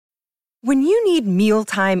When you need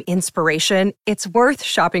mealtime inspiration, it's worth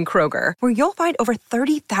shopping Kroger, where you'll find over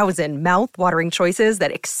 30,000 mouth-watering choices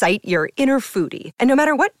that excite your inner foodie. And no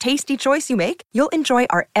matter what tasty choice you make, you'll enjoy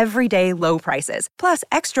our everyday low prices, plus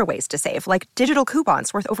extra ways to save, like digital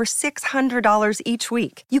coupons worth over $600 each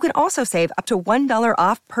week. You can also save up to $1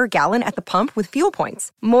 off per gallon at the pump with fuel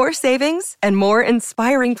points. More savings and more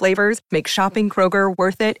inspiring flavors make shopping Kroger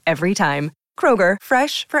worth it every time. Kroger,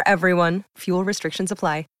 fresh for everyone. Fuel restrictions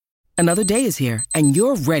apply. Another day is here, and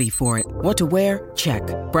you're ready for it. What to wear? Check.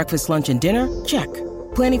 Breakfast, lunch, and dinner? Check.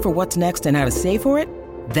 Planning for what's next and how to save for it?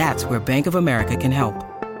 That's where Bank of America can help.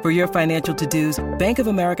 For your financial to-dos, Bank of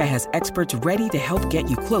America has experts ready to help get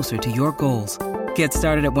you closer to your goals. Get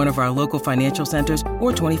started at one of our local financial centers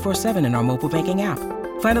or 24/7 in our mobile banking app.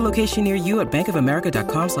 Find a location near you at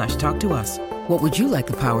bankofamerica.com/talktous. What would you like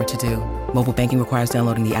the power to do? Mobile banking requires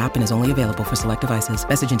downloading the app and is only available for select devices.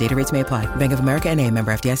 Message and data rates may apply. Bank of America N.A.,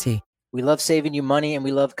 member FDIC. We love saving you money, and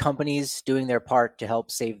we love companies doing their part to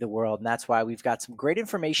help save the world. And that's why we've got some great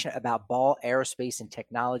information about Ball Aerospace and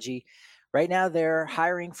Technology. Right now, they're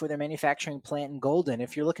hiring for their manufacturing plant in Golden.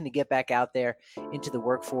 If you're looking to get back out there into the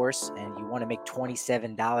workforce and you want to make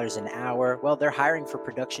 $27 an hour, well, they're hiring for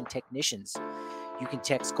production technicians. You can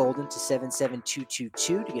text Golden to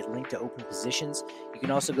 77222 to get linked to open positions. You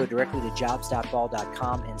can also go directly to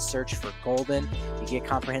jobs.ball.com and search for Golden. You get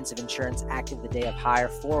comprehensive insurance active the day of hire,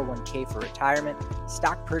 401k for retirement,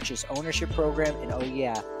 stock purchase ownership program, and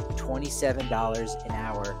 $27 an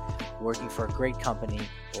hour working for a great company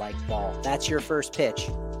like Ball. That's your first pitch.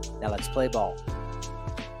 Now let's play ball.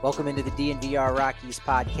 Welcome into the DNVR Rockies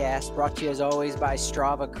podcast, brought to you as always by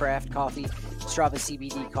Strava Craft Coffee. Strava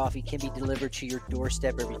CBD coffee can be delivered to your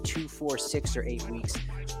doorstep every 2, 4, 6, or 8 weeks.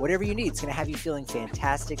 Whatever you need, it's going to have you feeling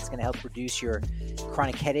fantastic. It's going to help reduce your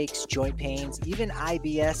chronic headaches, joint pains, even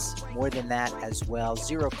IBS, more than that as well.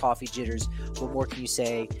 Zero coffee jitters. What more can you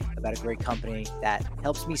say about a great company that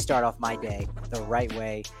helps me start off my day the right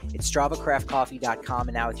way? It's StravaCraftCoffee.com,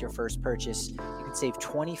 and now with your first purchase, you can save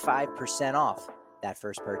 25% off that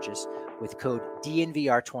first purchase with code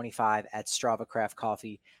DNVR25 at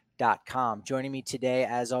StravaCraftCoffee.com. Joining me today,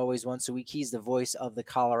 as always, once a week, he's the voice of the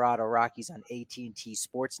Colorado Rockies on AT&T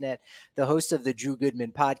Sportsnet, the host of the Drew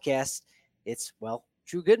Goodman podcast. It's, well,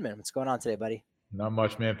 Drew Goodman. What's going on today, buddy? Not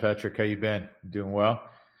much, man. Patrick, how you been? Doing well?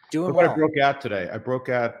 Doing well. I broke out today. I broke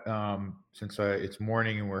out since it's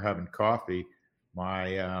morning and we're having coffee,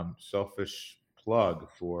 my selfish plug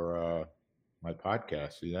for my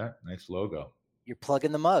podcast. See that? Nice logo. You're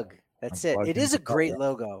plugging the mug. That's it. It is a great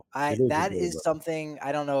logo. That is something,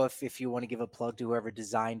 I don't know if you want to give a plug to whoever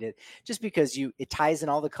designed it, just because it ties in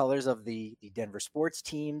all the colors of the Denver sports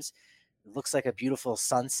teams. It looks like a beautiful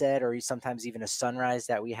sunset, or sometimes even a sunrise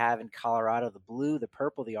that we have in Colorado, the blue, the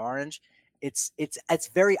purple, the orange. It's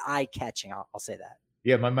very eye-catching. I'll say that.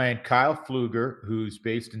 Yeah, my man Kyle Pfluger, who's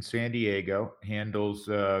based in San Diego, handles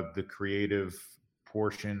the creative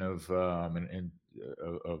portion of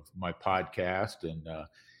my podcast, and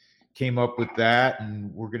came up with that,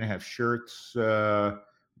 and we're gonna have shirts. We're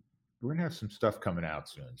gonna have some stuff coming out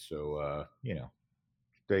soon, so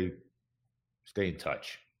stay in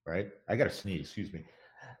touch. Right? I gotta sneeze. Excuse me.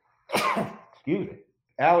 Excuse me.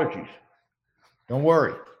 Allergies. Don't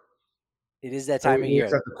worry. It is that time of year.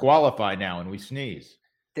 We have to qualify now, and we sneeze.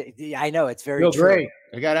 I know, it's very Feels true. great.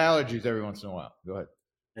 I got allergies every once in a while. Go ahead.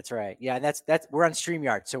 That's right. Yeah, that's we're on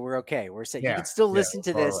StreamYard, so we're okay. We're saying you can still listen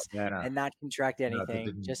to this and not contract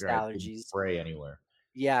anything, just allergies. Spray anywhere.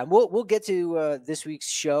 Yeah, we'll get to this week's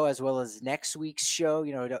show as well as next week's show.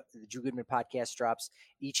 You know, the Drew Goodman podcast drops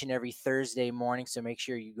each and every Thursday morning, so make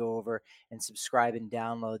sure you go over and subscribe and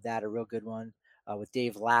download that. A real good one with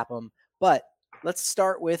Dave Lapham. But let's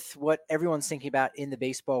start with what everyone's thinking about in the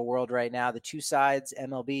baseball world right now. The two sides,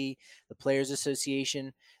 MLB, the Players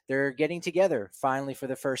Association, they're getting together finally for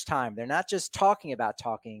the first time. They're not just talking about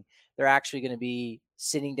talking. They're actually going to be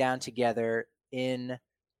sitting down together in,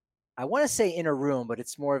 I want to say in a room, but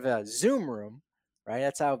it's more of a Zoom room, right?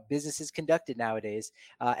 That's how business is conducted nowadays.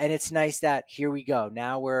 And it's nice that here we go.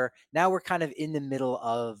 Now we're kind of in the middle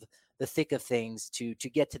of the thick of things to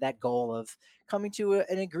get to that goal of coming to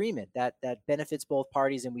an agreement that benefits both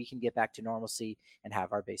parties, and we can get back to normalcy and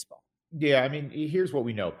have our baseball. Yeah, I mean, here's what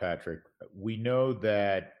we know, Patrick. We know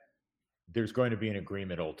that there's going to be an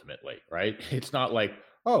agreement ultimately, right? It's not like,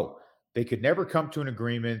 oh, they could never come to an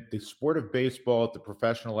agreement. The sport of baseball at the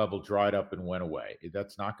professional level dried up and went away.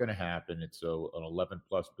 That's not going to happen. It's an $11+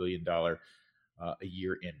 billion a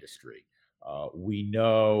year industry. We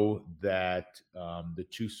know that the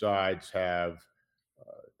two sides have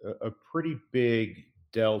a pretty big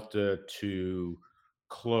delta to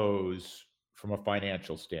close from a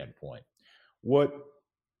financial standpoint. What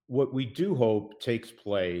what we do hope takes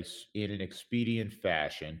place in an expedient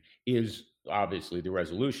fashion is obviously the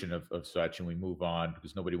resolution of such, and we move on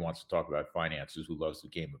because nobody wants to talk about finances who loves the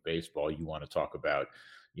game of baseball. You want to talk about,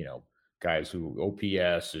 you know, guys who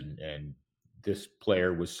OPS and this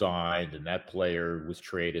player was signed and that player was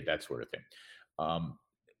traded, that sort of thing. Um,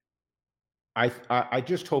 I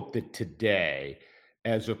just hope that today,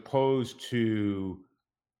 as opposed to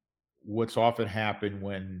what's often happened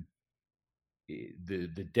when the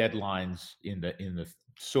deadlines in the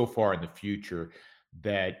so far in the future,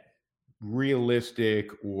 that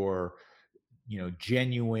realistic or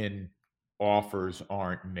genuine offers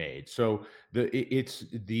aren't made. So it's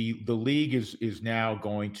the league is now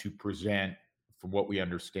going to present, from what we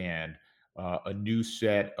understand, a new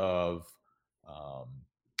set of um,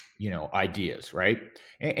 ideas, right?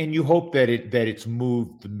 And you hope that it's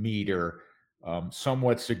moved the meter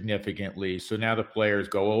somewhat significantly. So now the players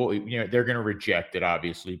go, oh, they're going to reject it,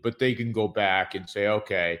 obviously, but they can go back and say,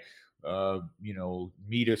 okay,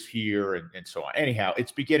 meet us here and so on. Anyhow,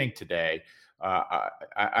 it's beginning today.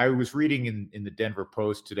 I was reading in the Denver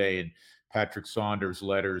Post today, and Patrick Saunders'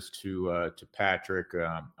 letters to Patrick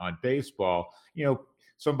on baseball.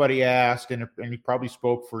 Somebody asked, and he probably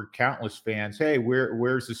spoke for countless fans, hey,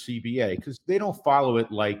 where's the CBA? Because they don't follow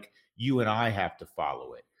it like you and I have to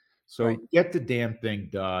follow it. So Right. get the damn thing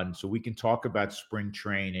done so we can talk about spring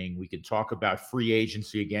training. We can talk about free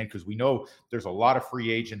agency again, because we know there's a lot of free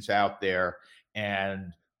agents out there,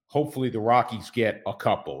 and hopefully the Rockies get a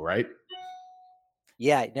couple, right?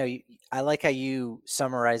 Yeah, no, I like how you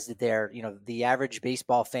summarized it there. The average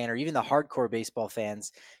baseball fan, or even the hardcore baseball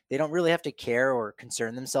fans, they don't really have to care or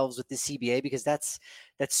concern themselves with the CBA, because that's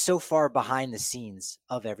so far behind the scenes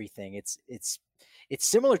of everything. It's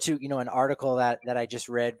similar to, an article that I just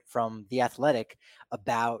read from The Athletic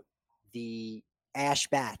about the ash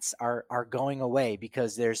bats are going away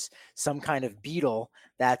because there's some kind of beetle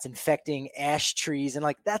that's infecting ash trees, and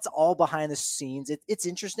like that's all behind the scenes. It's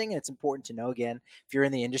interesting and it's important to know, again, if you're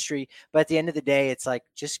in the industry. But at the end of the day, it's like,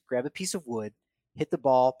 just grab a piece of wood, hit the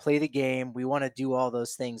ball, play the game. We want to do all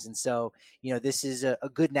those things. And so, this is a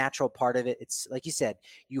good natural part of it. It's like you said,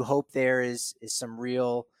 you hope there is some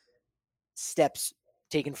real steps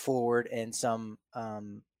taken forward, and some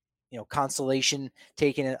consolation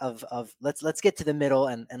taken of let's get to the middle,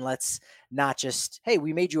 and let's not just, hey,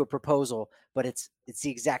 we made you a proposal, but it's the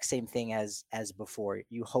exact same thing as before.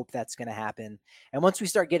 You hope that's going to happen. And once we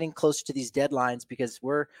start getting closer to these deadlines, because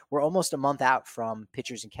we're almost a month out from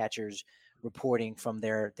pitchers and catchers reporting from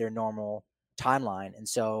their normal timeline, and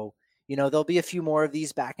so there'll be a few more of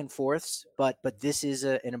these back and forths, but this is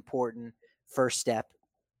an important first step,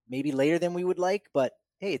 maybe later than we would like, but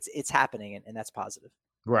hey, it's happening, and that's positive.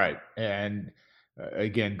 Right. And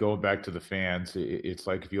again, going back to the fans, it's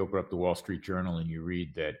like if you open up the Wall Street Journal and you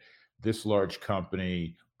read that this large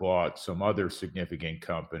company bought some other significant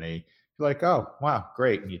company, you're like, oh, wow,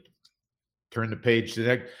 great. And you turn the page to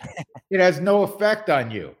that. It has no effect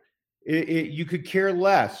on you. You could care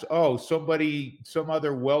less. Oh, some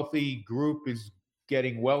other wealthy group is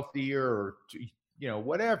getting wealthier, or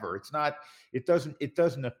whatever. It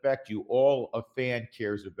doesn't affect you. All a fan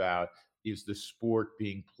cares about is the sport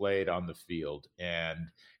being played on the field, and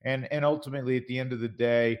ultimately, at the end of the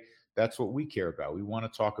day, that's what we care about. We want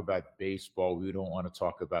to talk about baseball. We don't want to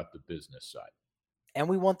talk about the business side. And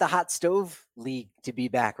we want the hot stove league to be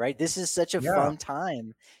back, right? This is such a Yeah. fun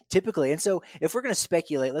time, typically. And so, if we're going to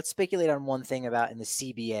speculate, let's speculate on one thing about in the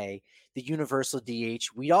CBA, the universal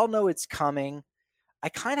DH. We all know it's coming. I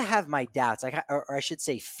kind of have my doubts, or I should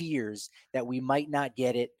say fears, that we might not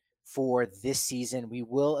get it for this season. We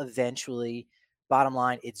will eventually. Bottom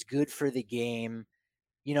line, it's good for the game.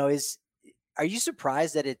 Is Are you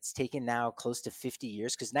surprised that it's taken now close to 50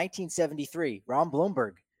 years? Because 1973, Ron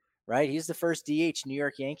Blomberg, right? He's the first DH, New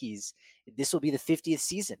York Yankees. This will be the 50th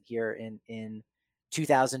season here in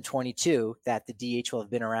 2022 that the DH will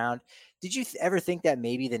have been around. Did you ever think that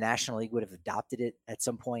maybe the National League would have adopted it at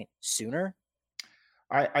some point sooner?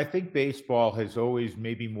 I think baseball has always,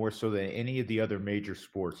 maybe more so than any of the other major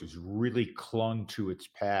sports, has really clung to its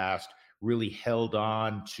past, really held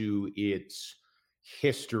on to its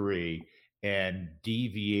history, and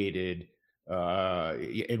deviated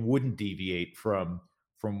and wouldn't deviate from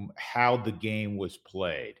how the game was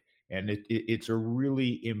played. And it's a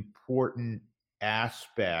really important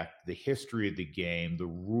aspect, the history of the game, the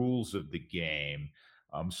rules of the game.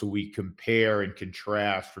 So we compare and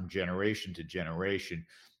contrast from generation to generation.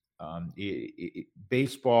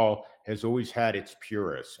 Baseball has always had its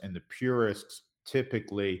purists, and the purists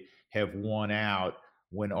typically have won out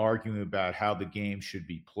when arguing about how the game should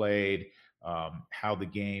be played. how the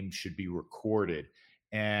game should be recorded.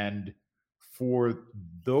 And for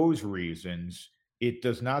those reasons, it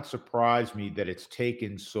does not surprise me that it's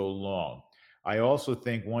taken so long. I also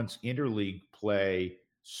think once interleague play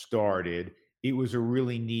started, it was a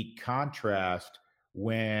really neat contrast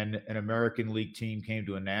when an American League team came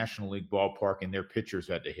to a National League ballpark and their pitchers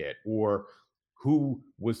had to hit, or who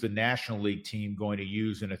was the National League team going to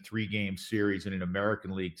use in a 3-game series in an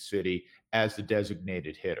American League city as the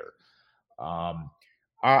designated hitter. Um,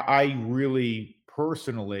 I really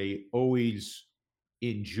personally always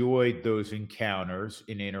enjoyed those encounters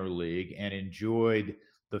in interleague and enjoyed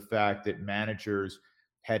the fact that managers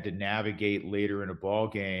had to navigate later in a ball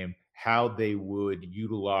game how they would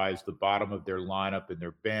utilize the bottom of their lineup and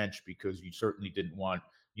their bench, because you certainly didn't want,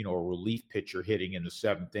 a relief pitcher hitting in the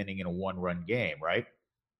 7th inning in a 1-run game, right?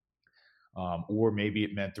 Or maybe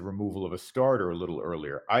it meant the removal of a starter a little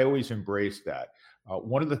earlier. I always embraced that.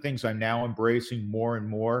 One of the things I'm now embracing more and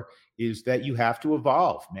more is that you have to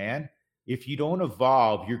evolve, man. If you don't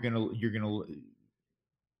evolve,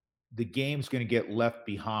 the game's going to get left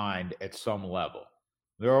behind at some level.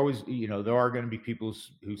 There are going to be people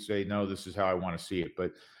who say, no, this is how I want to see it.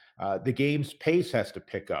 But the game's pace has to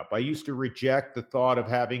pick up. I used to reject the thought of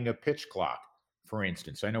having a pitch clock, for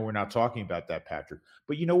instance. I know we're not talking about that, Patrick.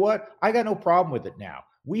 But you know what? I got no problem with it now.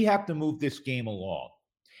 We have to move this game along.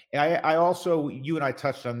 I also, you and I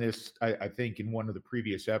touched on this, I think, in one of the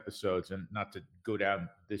previous episodes, and not to go down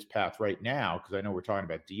this path right now, because I know we're talking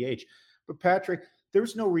about DH. But Patrick,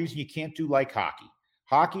 there's no reason you can't do like hockey.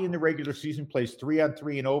 Hockey in the regular season plays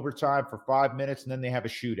 3-on-3 in overtime for 5 minutes, and then they have a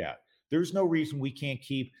shootout. There's no reason we can't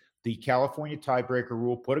keep the California tiebreaker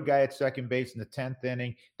rule, put a guy at second base in the 10th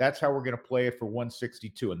inning. That's how we're going to play it for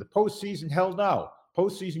 162. In the postseason, hell no.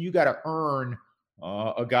 Postseason, you got to earn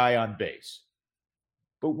a guy on base.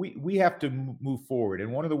 But we have to move forward.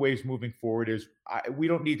 And one of the ways moving forward is we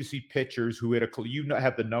don't need to see pitchers who hit you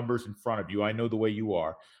have the numbers in front of you. I know the way you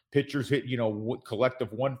are. Pitchers hit,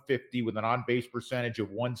 collective 150 with an on-base percentage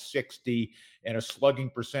of 160 and a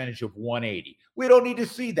slugging percentage of 180. We don't need to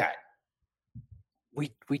see that.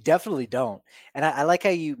 We definitely don't. And I like how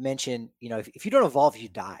you mentioned, if you don't evolve, you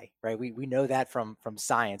die, right? We know that from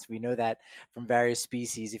science. We know that from various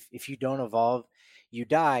species. If you don't evolve, you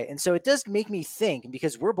die. And so it does make me think,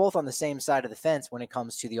 because we're both on the same side of the fence when it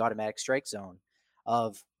comes to the automatic strike zone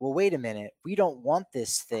of, well, wait a minute, we don't want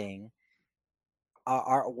this thing.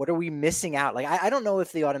 What are we missing out? Like, I don't know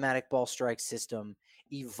if the automatic ball strike system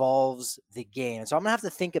evolves the game. So I'm gonna have to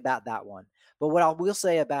think about that one. But what I will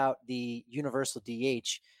say about the universal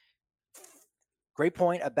DH, great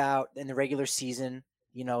point about in the regular season,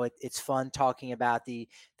 it's fun talking about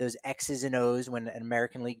those X's and O's when an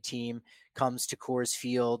American League team comes to Coors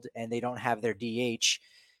Field and they don't have their DH,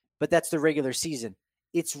 but that's the regular season.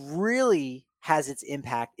 It's really has its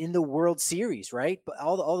impact in the World Series, right? But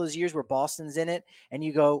all those years where Boston's in it, and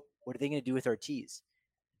you go, what are they going to do with Ortiz?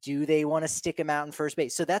 Do they want to stick him out in first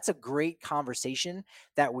base? So that's a great conversation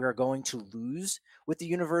that we're going to lose with the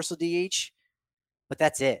universal DH, but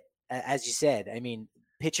that's it. As you said, I mean,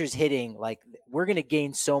 pitchers hitting, like, we're going to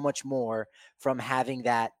gain so much more from having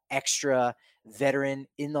that extra veteran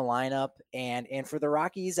in the lineup. And for the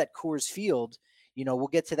Rockies at Coors Field, we'll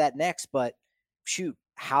get to that next, but shoot,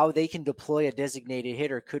 how they can deploy a designated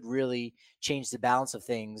hitter could really change the balance of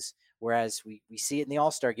things. Whereas we see it in the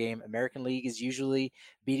All-Star game, American League is usually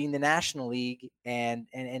beating the National League, and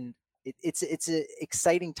it's an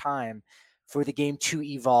exciting time for the game to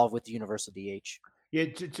evolve with the universal DH. Yeah,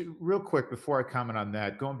 real quick before I comment on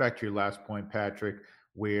that, going back to your last point, Patrick,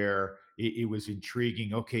 where it was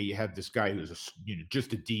intriguing. Okay, you have this guy who's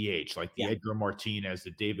just a DH, like the Edgar Martinez,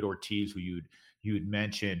 the David Ortiz, who you had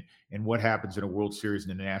mentioned, and what happens in a World Series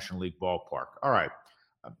in the National League ballpark. All right.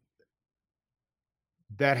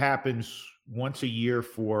 That happens once a year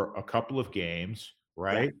for a couple of games,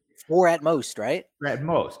 right? Yeah. 4 at most, right? At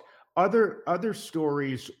most. Other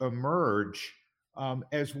stories emerge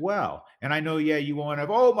as well. And I know, you want to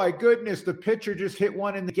have, oh my goodness, the pitcher just hit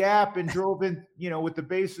one in the gap and drove in, with the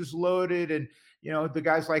bases loaded. And, the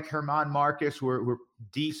guys like German Marquez who are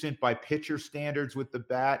decent by pitcher standards with the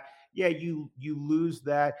bat. Yeah, you lose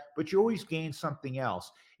that, but you always gain something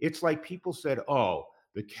else. It's like people said, oh,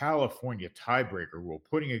 the California tiebreaker rule,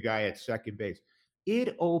 putting a guy at second base,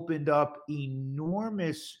 it opened up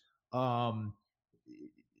enormous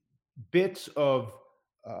bits of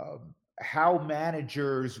how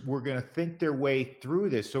managers were going to think their way through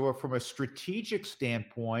this. So from a strategic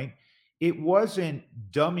standpoint, it wasn't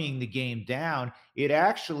dumbing the game down. It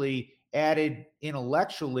actually added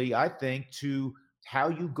intellectually, I think, to how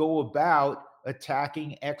you go about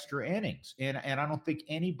attacking extra innings. And I don't think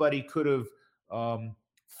anybody could have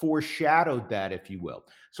foreshadowed that, if you will.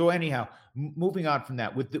 So anyhow, moving on from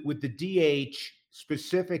that, with the DH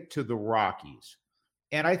specific to the Rockies,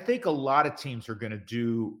 and I think a lot of teams are going to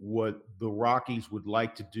do what the Rockies would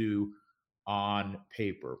like to do on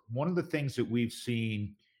paper. One of the things that we've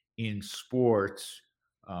seen in sports,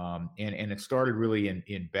 and it started really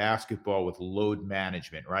in basketball with load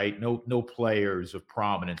management, right? No players of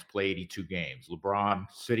prominence play 82 games. LeBron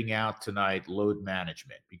sitting out tonight, load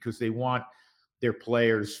management, because they want their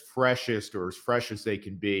players freshest or as fresh as they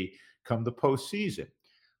can be come the postseason.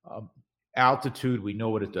 Altitude, we know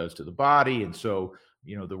what it does to the body, and so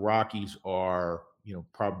the Rockies are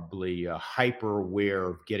probably hyper aware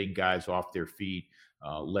of getting guys off their feet,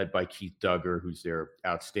 led by Keith Duggar, who's their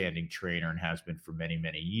outstanding trainer and has been for many,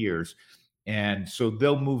 many years. And so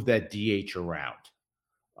they'll move that DH around.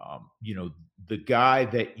 The guy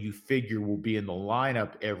that you figure will be in the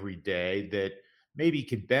lineup every day that maybe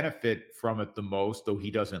can benefit from it the most, though he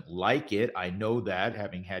doesn't like it, I know that,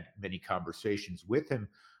 having had many conversations with him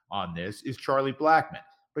on this, is Charlie Blackmon.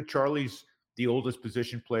 But Charlie's the oldest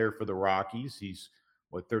position player for the Rockies. He's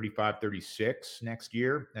 35, 36 next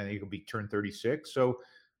year, and he'll be turned 36. So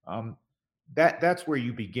that's where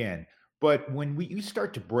you begin. But when you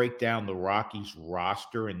start to break down the Rockies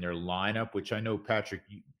roster and their lineup, which I know, Patrick,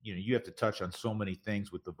 you have to touch on so many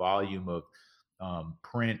things with the volume of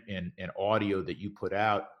print and audio that you put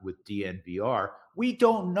out with DNVR, we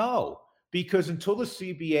don't know. Because until the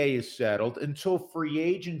CBA is settled, until free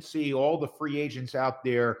agency, all the free agents out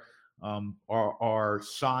there are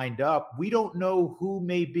signed up, we don't know who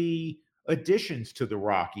may be additions to the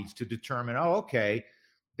Rockies to determine, okay,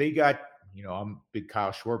 they got, I'm a big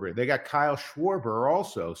Kyle Schwarber. They got Kyle Schwarber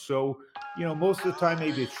also. So, most of the time,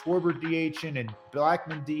 maybe it's Schwarber DHing and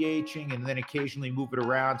Blackmon DHing, and then occasionally move it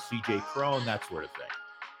around, CJ Cron, that sort of thing.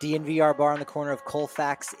 DNVR bar on the corner of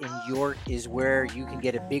Colfax in York is where you can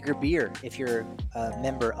get a bigger beer if you're a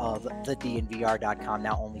member of the DNVR.com.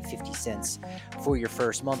 Now only 50 cents for your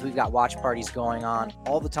first month. We've got watch parties going on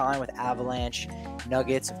all the time with Avalanche,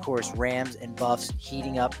 Nuggets, of course, Rams and Buffs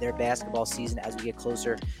heating up their basketball season as we get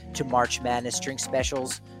closer to March Madness. Drink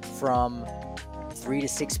specials from 3 to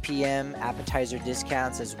 6 p.m. appetizer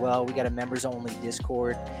discounts as well. We got a members only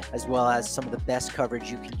Discord, as well as some of the best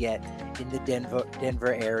coverage you can get in the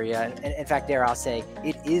Denver area. And in fact, I'll say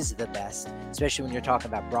it is the best, especially when you're talking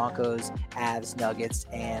about Broncos, Avs, Nuggets,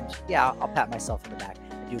 and yeah, I'll pat myself on the back.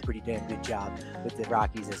 I do a pretty damn good job with the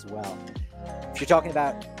Rockies as well. If you're talking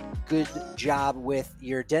about good job with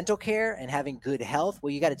your dental care and having good health, well,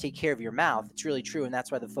 you got to take care of your mouth. It's really true. And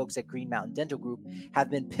that's why the folks at Green Mountain Dental Group have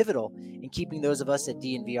been pivotal in keeping those of us at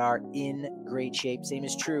DNVR in great shape. Same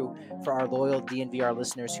is true for our loyal DNVR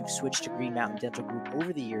listeners who've switched to Green Mountain Dental Group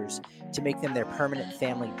over the years to make them their permanent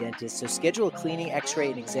family dentist. So schedule a cleaning, x-ray,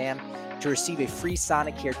 and exam to receive a free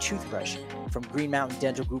Sonicare toothbrush from Green Mountain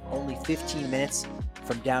Dental Group, only 15 minutes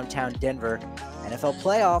from downtown Denver. NFL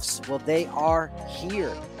playoffs, well, they are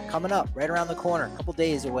here. Coming up right around the corner, a couple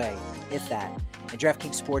days away, if that. And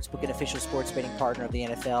DraftKings Sportsbook, an official sports betting partner of the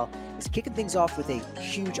NFL, is kicking things off with a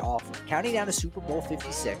huge offer. Counting down to Super Bowl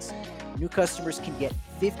 56, new customers can get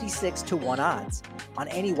 56-1 odds on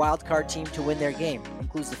any wildcard team to win their game,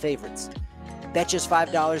 includes the favorites. Bet just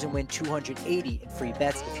 $5 and win $280 in free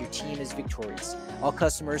bets if your team is victorious. All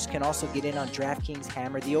customers can also get in on DraftKings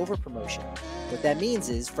Hammer the Over promotion. What that means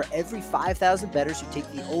is for every 5,000 bettors who take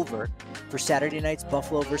the over for Saturday night's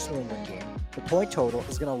Buffalo versus New England game, the point total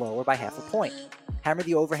is going to lower by half a point. Hammer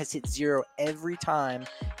the Over has hit 0 every time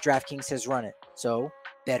DraftKings has run it. So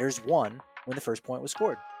bettors won when the first point was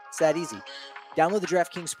scored. It's that easy. Download the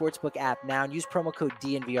DraftKings Sportsbook app now and use promo code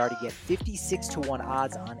DNVR to get 56-1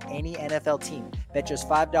 odds on any NFL team. Bet just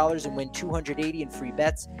 $5 and win $280 in free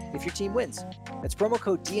bets if your team wins. That's promo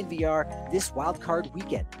code DNVR this wildcard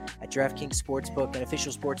weekend at DraftKings Sportsbook, an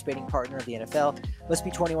official sports betting partner of the NFL. Must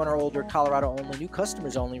be 21 or older, Colorado only, new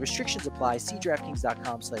customers only. Restrictions apply. See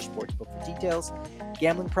DraftKings.com/sportsbook for details.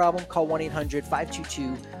 Gambling problem? Call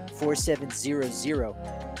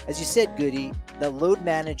 1-800-522-4700. As you said, Goody, the load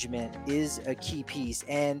management is a key piece,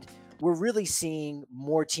 and we're really seeing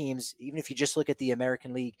more teams, even if you just look at the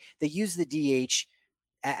American League, they use the DH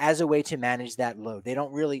as a way to manage that load. They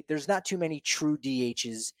don't really, there's not too many true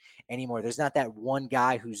DHs anymore. There's not that one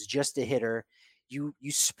guy who's just a hitter. You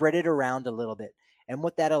spread it around a little bit. And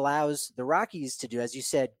what that allows the Rockies to do, as you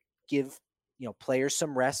said, give players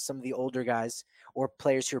some rest, some of the older guys or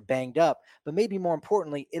players who are banged up, but maybe more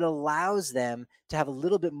importantly, it allows them to have a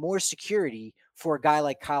little bit more security for a guy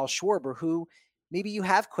like Kyle Schwarber, who maybe you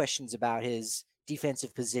have questions about his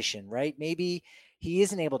defensive position, right? Maybe he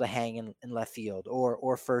isn't able to hang in left field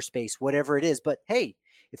or first base, whatever it is. But hey,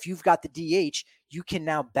 if you've got the DH, you can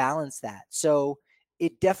now balance that. So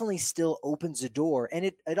it definitely still opens a door, and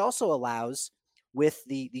it also allows, with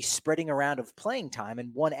the spreading around of playing time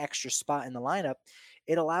and one extra spot in the lineup,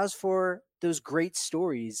 it allows for those great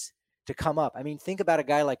stories to come up. I mean, think about a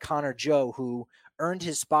guy like Connor Joe, who earned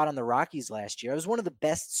his spot on the Rockies last year. It was one of the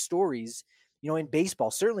best stories, in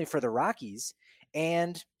baseball, certainly for the Rockies.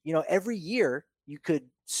 And, every year you could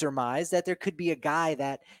surmise that there could be a guy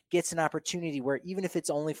that gets an opportunity where, even if it's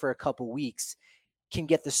only for a couple weeks, can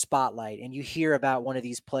get the spotlight. And you hear about one of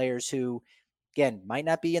these players who, again, might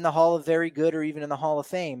not be in the Hall of Very Good or even in the Hall of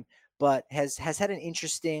Fame, but has had an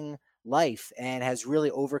interesting life and has really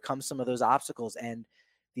overcome some of those obstacles. And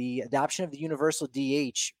the adoption of the universal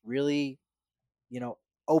DH really,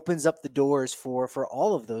 opens up the doors for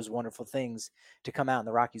all of those wonderful things to come out in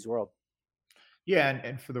the Rockies world. Yeah,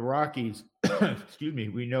 and for the Rockies, excuse me,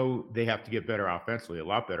 we know they have to get better offensively, a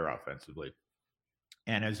lot better offensively.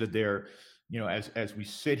 And as we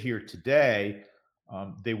sit here today,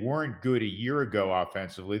 they weren't good a year ago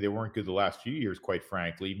offensively. They weren't good the last few years, quite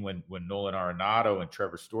frankly. Even when Nolan Arenado and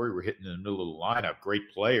Trevor Story were hitting in the middle of the lineup,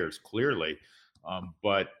 great players, clearly.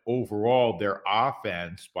 But overall, their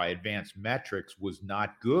offense, by advanced metrics, was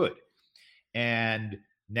not good. And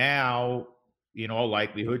now, in all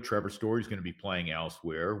likelihood, Trevor Story is going to be playing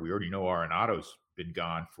elsewhere. We already know Arenado's been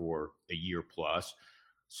gone for a year plus.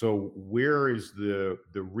 So where is the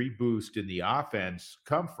reboost in the offense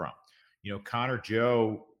come from? Connor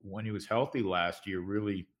Joe, when he was healthy last year,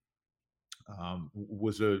 really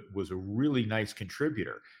was a really nice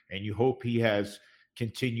contributor, and you hope he has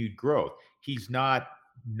continued growth. He's not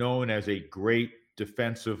known as a great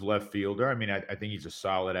defensive left fielder. I mean, I think he's a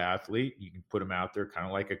solid athlete. You can put him out there kind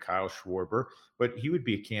of like a Kyle Schwarber, but he would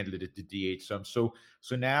be a candidate to DH some. So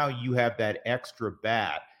now you have that extra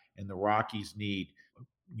bat, and the Rockies need,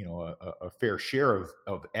 a fair share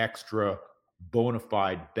of extra bona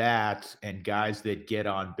fide bats and guys that get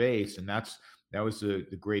on base. And that was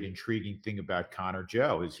the great intriguing thing about Connor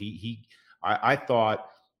Joe is I thought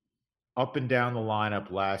up and down the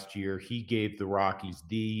lineup last year, he gave the Rockies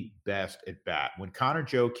the best at bat. When Connor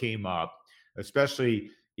Joe came up, especially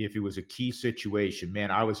if it was a key situation,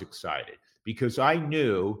 man, I was excited because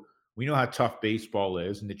we know how tough baseball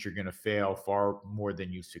is and that you're going to fail far more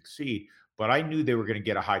than you succeed. But I knew they were going to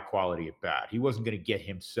get a high quality at bat. He wasn't going to get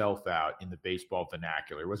himself out in the baseball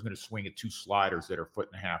vernacular. He wasn't going to swing at two sliders that are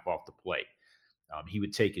 1.5 feet off the plate. He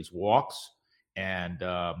would take his walks. And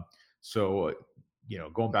so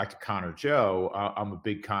going back to Connor Joe, I'm a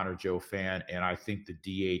big Connor Joe fan. And I think the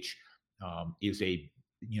DH is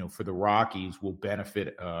for the Rockies will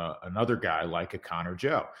benefit another guy like a Connor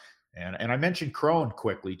Joe. And I mentioned Cron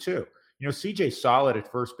quickly too. CJ's solid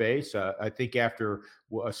at first base. I think after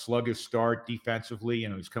a sluggish start defensively,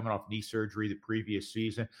 he's coming off knee surgery the previous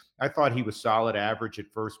season. I thought he was solid average at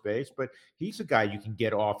first base, but he's a guy you can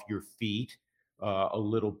get off your feet a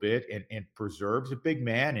little bit and preserves. A big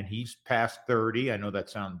man, and he's past 30. I know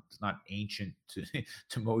that sounds not ancient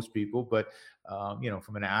to most people, but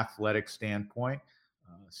from an athletic standpoint.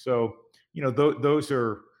 Those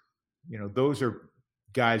are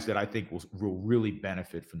guys that I think will really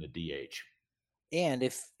benefit from the DH. And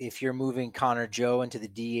if you're moving Connor Joe into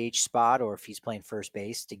the DH spot, or if he's playing first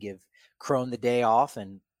base to give Cron the day off,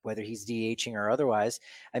 and whether he's DHing or otherwise,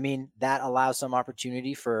 I mean, that allows some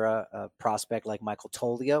opportunity for a prospect like Michael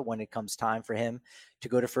Toglia when it comes time for him to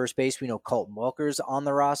go to first base. We know Colton Welker's on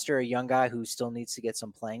the roster, a young guy who still needs to get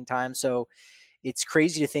some playing time. So it's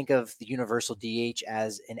crazy to think of the universal DH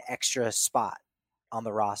as an extra spot on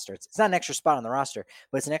the roster. It's not an extra spot on the roster,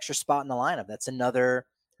 but it's an extra spot in the lineup. That's another,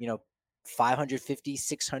 550,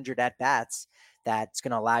 600 at bats that's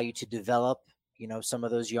going to allow you to develop, some of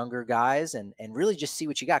those younger guys and really just see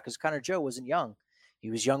what you got. Because Connor Joe wasn't young. He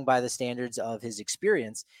was young by the standards of his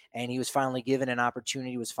experience, and he was finally given an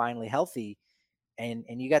opportunity, was finally healthy. And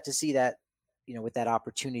you got to see that, with that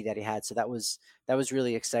opportunity that he had. So that was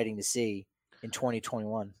really exciting to see in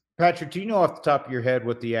 2021. Patrick, do you know off the top of your head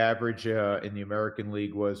what the average in the American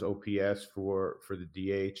League was OPS for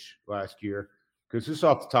the DH last year? Because this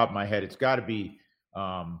off the top of my head, it's got to be,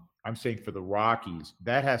 I'm saying for the Rockies,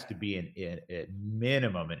 that has to be at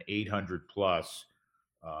minimum an 800 plus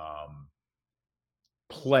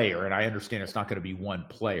player. And I understand it's not going to be one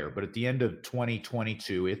player, but at the end of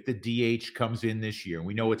 2022, if the DH comes in this year, and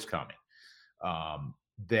we know it's coming,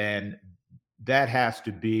 then that has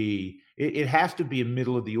to be, it has to be a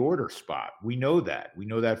middle of the order spot. We know that. We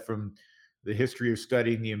know that from the history of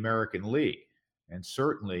studying the American League. And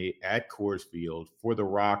certainly at Coors Field for the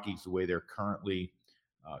Rockies, the way they're currently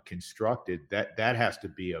constructed, that has to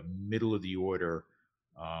be a middle of the order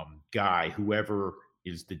guy, whoever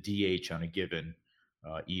is the DH on a given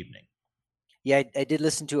evening. Yeah, I did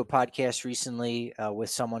listen to a podcast recently with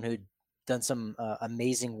someone who'd done some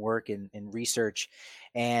amazing work in research,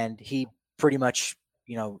 and he pretty much,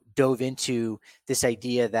 dove into this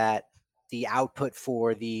idea that the output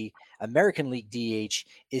for the American League DH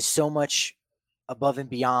is so much above and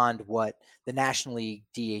beyond what the National League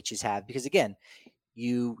DHs have. Because again,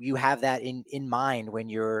 you have that in mind when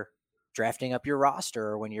you're drafting up your roster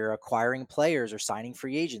or when you're acquiring players or signing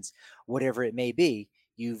free agents, whatever it may be.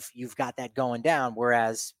 You've got that going down.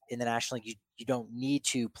 Whereas in the National League, you don't need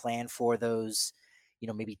to plan for those,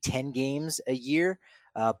 maybe 10 games a year.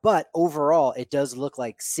 But overall, it does look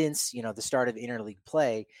like since the start of interleague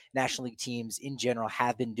play, National League teams in general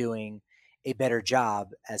have been doing a better job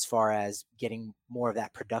as far as getting more of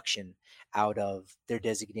that production out of their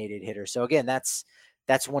designated hitter. So again, that's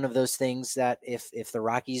one of those things that if the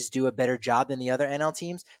Rockies do a better job than the other NL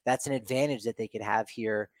teams, that's an advantage that they could have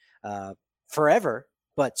here forever,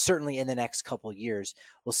 but certainly in the next couple of years.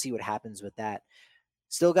 We'll see what happens with that.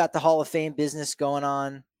 Still got the Hall of Fame business going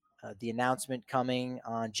on. The announcement coming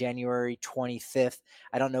on January 25th.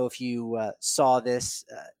 I don't know if you saw this.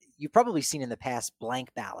 You've probably seen in the past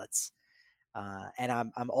blank ballots. And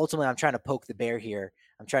I'm trying to poke the bear here.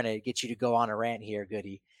 I'm trying to get you to go on a rant here,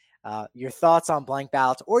 Goody. Your thoughts on blank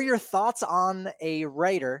ballots, or your thoughts on a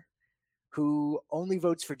writer who only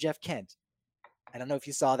votes for Jeff Kent. I don't know if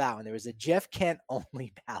you saw that one. There was a Jeff Kent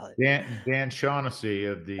only ballot. Dan Shaughnessy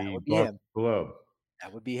of the Boston Globe.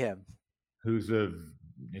 That would be him. Who's a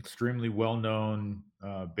extremely well-known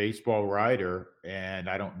baseball writer, and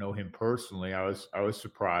I don't know him personally. I was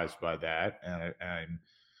surprised by that, and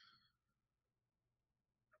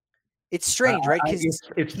it's strange, right? Because it's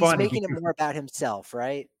he's funny making it more about himself,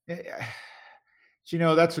 right?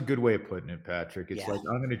 That's a good way of putting it, Patrick. It's Yeah. like,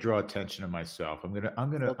 I'm going to draw attention to myself. I'm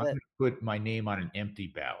going to put my name on an empty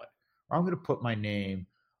ballot, or I'm going to put my name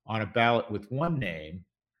on a ballot with one name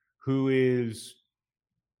who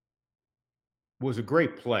was a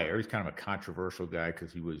great player. He's kind of a controversial guy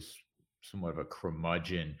because he was somewhat of a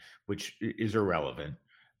curmudgeon, which is irrelevant.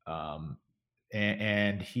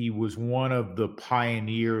 And he was one of the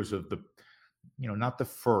pioneers of the, not the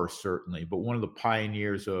first certainly, but one of the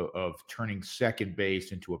pioneers of turning second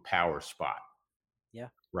base into a power spot. Yeah.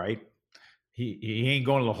 Right. He ain't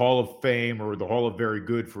going to the Hall of Fame or the Hall of Very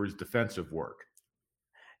Good for his defensive work.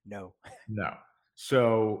 No.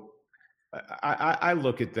 So I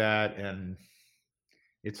look at that, and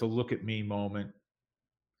it's a look at me moment.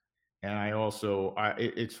 And I also,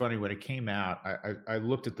 it's funny, when it came out, I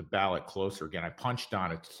looked at the ballot closer again. I punched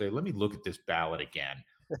on it to say, let me look at this ballot again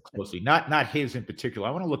closely. Not his in particular.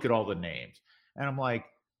 I want to look at all the names. And I'm like,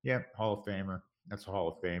 yeah, Hall of Famer. That's a Hall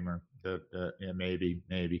of Famer. Yeah,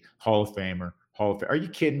 maybe. Hall of Famer. Are you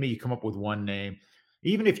kidding me? You come up with one name.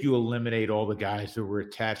 Even if you eliminate all the guys that were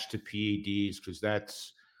attached to PEDs, because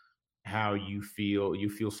that's how you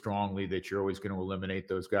feel strongly that you're always going to eliminate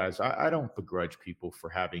those guys. I don't begrudge people for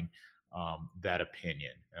having that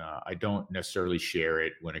opinion. I don't necessarily share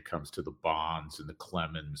it when it comes to the Bonds and the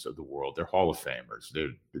Clemens of the world. They're Hall of Famers.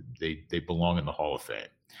 They belong in the Hall of Fame.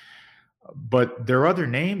 But there are other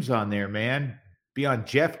names on there, man, beyond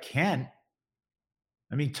Jeff Kent.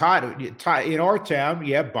 I mean, Todd, in our town,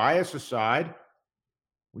 yeah, bias aside,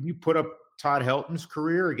 when you put up Todd Helton's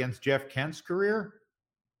career against Jeff Kent's career,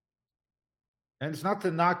 and it's not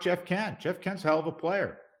to knock Jeff Kent. Jeff Kent's a hell of a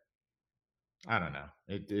player. I don't know.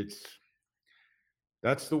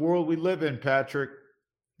 That's the world we live in, Patrick.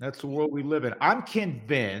 That's the world we live in. I'm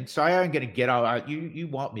convinced. I am going to get out. You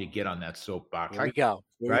want me to get on that soapbox? Here we go.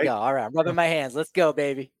 All right, I'm rubbing my hands. Let's go,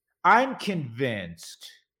 baby. I'm convinced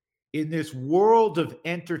in this world of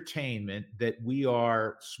entertainment that we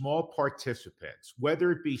are small participants,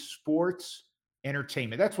 whether it be sports,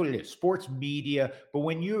 entertainment. That's what it is, sports media. But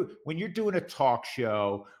when you're doing a talk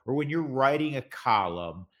show or when you're writing a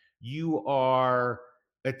column, you are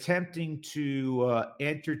attempting to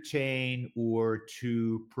entertain or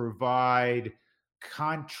to provide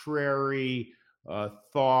contrary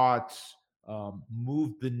thoughts,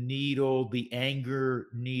 move the needle, the anger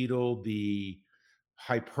needle, the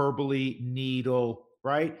hyperbole needle,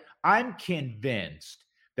 right? I'm convinced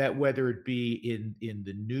that whether it be in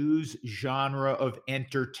the news genre of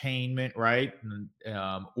entertainment, right,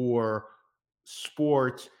 or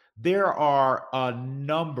sports, there are a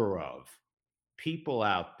number of people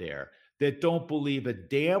out there that don't believe a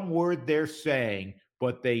damn word they're saying,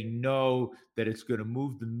 but they know that it's going to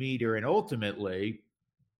move the meter, and ultimately,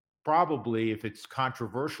 probably if it's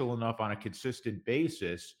controversial enough on a consistent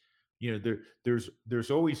basis,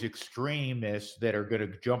 there's always extremists that are going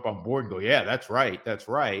to jump on board and go, yeah, that's right,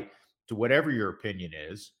 to whatever your opinion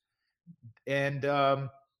is, and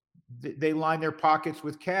they line their pockets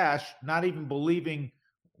with cash, not even believing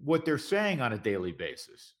what they're saying on a daily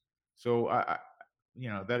basis. So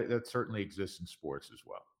that certainly exists in sports as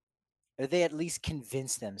well. Or they at least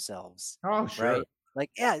convince themselves, Oh, sure. right? Like,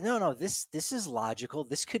 yeah, no, this is logical.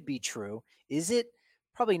 This could be true. Is it?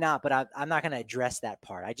 Probably not. But I'm not going to address that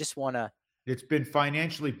part. I just want to. It's been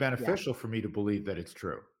financially Yeah. beneficial for me to believe that it's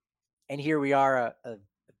true. And here we are, a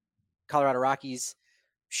Colorado Rockies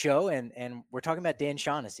show, and we're talking about Dan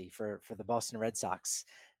Shaughnessy for the Boston Red Sox,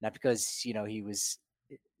 not because he was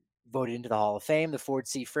voted into the Hall of Fame, the Ford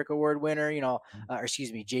C. Frick Award winner, or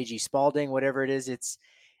excuse me, J.G. Spalding, whatever it is.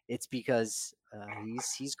 It's because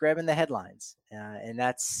he's grabbing the headlines, and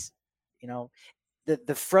that's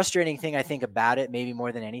the frustrating thing I think about it, maybe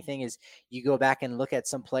more than anything, is you go back and look at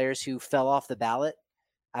some players who fell off the ballot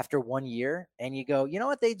after 1 year, and you go, you know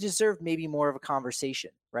what, they deserve maybe more of a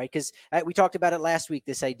conversation, right? Because we talked about it last week,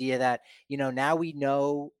 this idea that now we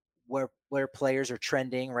know where players are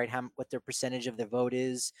trending, right? What their percentage of the vote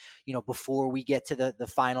is, before we get to the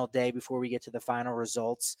final day, before we get to the final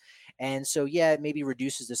results. And so, yeah, it maybe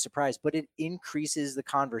reduces the surprise, but it increases the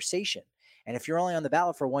conversation. And if you're only on the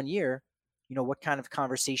ballot for 1 year, what kind of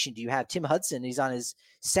conversation do you have? Tim Hudson, he's on his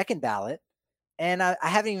second ballot, and I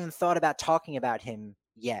haven't even thought about talking about him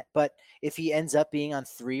yet. But if he ends up being on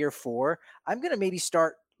 3 or 4, I'm going to maybe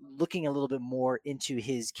start looking a little bit more into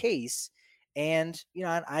his case. And,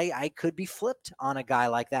 I could be flipped on a guy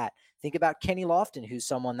like that. Think about Kenny Lofton, who's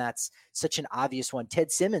someone that's such an obvious one.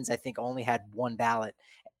 Ted Simmons, I think, only had 1 ballot.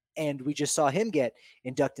 And we just saw him get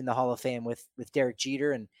inducted in the Hall of Fame with Derek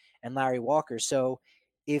Jeter and Larry Walker. So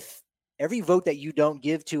if every vote that you don't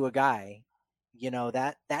give to a guy,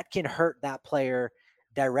 that can hurt that player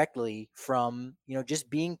directly from, just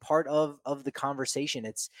being part of the conversation.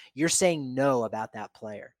 You're saying no about that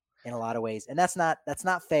player in a lot of ways. And that's not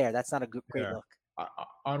fair. That's not a great look.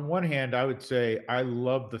 On one hand, I would say I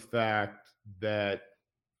love the fact that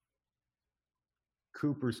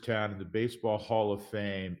Cooperstown in the Baseball Hall of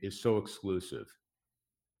Fame is so exclusive.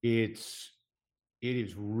 It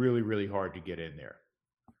is really, really hard to get in there.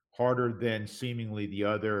 Harder than seemingly the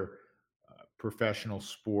other professional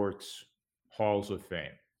sports halls of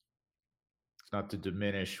fame. It's not to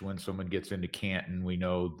diminish when someone gets into Canton. We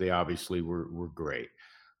know they obviously were great.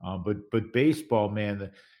 But baseball,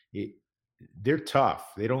 man, they're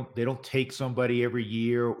tough. They don't take somebody every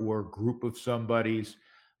year or a group of somebody's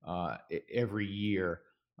every year.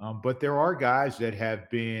 But there are guys that have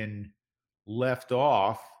been left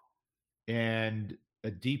off, and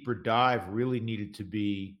a deeper dive really needed to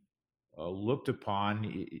be looked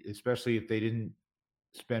upon, especially if they didn't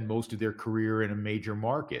spend most of their career in a major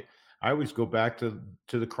market. I always go back to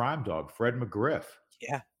the crime dog, Fred McGriff.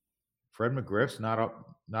 Yeah. Fred McGriff's not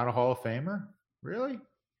a Hall of Famer? Really?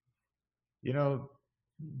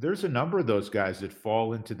 There's a number of those guys that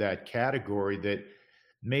fall into that category that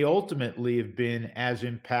may ultimately have been as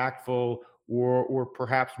impactful or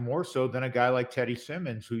perhaps more so than a guy like Teddy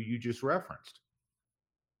Simmons, who you just referenced.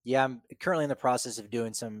 Yeah, I'm currently in the process of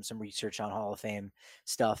doing some research on Hall of Fame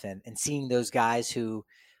stuff and seeing those guys who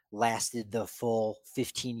lasted the full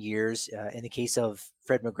 15 years. In the case of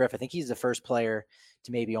Fred McGriff, I think he's the first player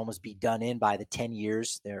to maybe almost be done in by the 10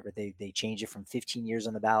 years. They changed it from 15 years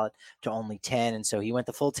on the ballot to only 10. And so he went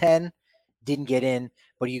the full 10, didn't get in.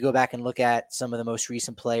 But you go back and look at some of the most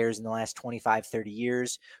recent players in the last 25, 30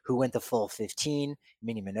 years who went the full 15,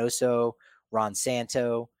 Minnie Minoso, Ron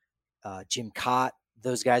Santo, Jim Cott.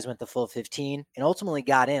 Those guys went the full 15 and ultimately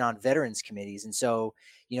got in on veterans committees. And so,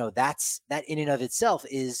 that in and of itself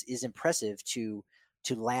is impressive to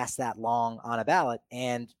last that long on a ballot.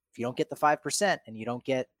 And if you don't get the 5% and you don't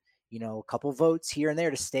get, a couple votes here and there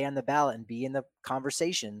to stay on the ballot and be in the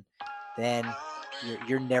conversation, then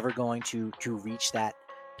you're never going to reach that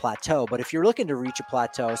plateau. But if you're looking to reach a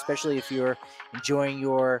plateau, especially if you're enjoying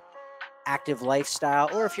your active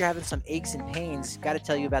lifestyle, or if you're having some aches and pains, got to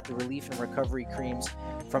tell you about the relief and recovery creams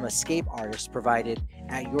from Escape Artists provided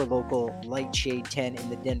at your local Lightshade 10 in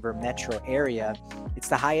the Denver metro area. It's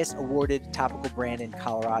the highest awarded topical brand in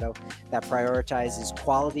Colorado that prioritizes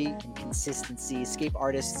quality and consistency. Escape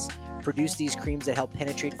Artists produce these creams that help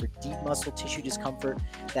penetrate for deep muscle tissue discomfort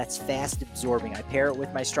that's fast absorbing. I pair it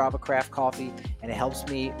with my Strava Craft coffee, and it helps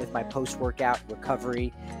me with my post-workout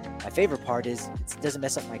recovery. My favorite part is it doesn't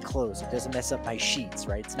mess up my clothes. It doesn't mess up my sheets,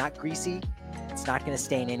 right? It's not greasy. It's not going to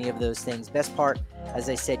stain any of those things. Best part, as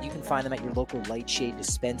I said, you can find them at your local Lightshade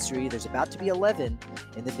dispensary. There's about to be 11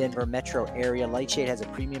 in the Denver metro area. Lightshade has a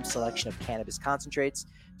premium selection of cannabis concentrates,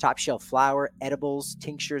 top shelf flower, edibles,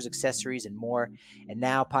 tinctures, accessories, and more. And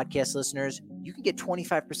now, podcast listeners, you can get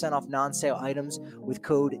 25% off non-sale items with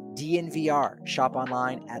code DNVR. Shop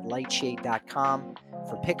online at lightshade.com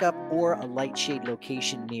for pickup or a Lightshade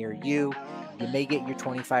location near you. You may get your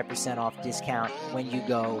 25% off discount when you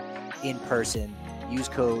go in person. Use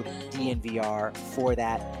code DNVR for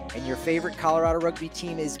that. And your favorite Colorado rugby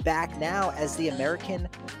team is back now as the American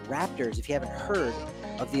Raptors. If you haven't heard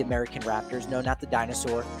of the American Raptors, no, not the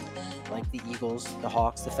dinosaur, like the Eagles, the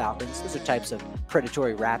Hawks, the Falcons. Those are types of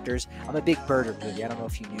predatory raptors. I'm a big birder movie. I don't know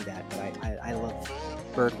if you knew that, but I love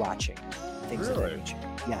bird watching, things of that nature.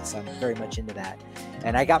 Yes, I'm very much into that.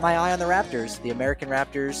 And I got my eye on the Raptors, the American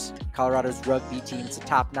Raptors, Colorado's rugby team. It's a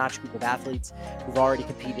top-notch group of athletes who've already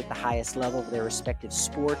competed at the highest level of their respective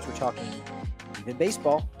sports. We're talking even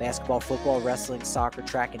baseball, basketball, football, wrestling, soccer,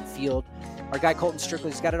 track, and field. Our guy Colton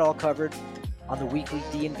Strickland's got it all covered on the weekly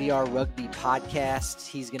DNVR Rugby podcast.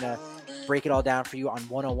 He's going to break it all down for you on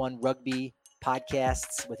 101 Rugby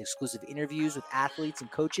podcasts with exclusive interviews with athletes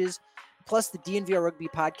and coaches. Plus, the DNVR Rugby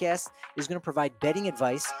podcast is going to provide betting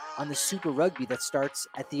advice on the Super Rugby that starts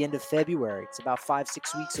at the end of February. It's about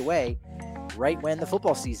 5-6 weeks away, right when the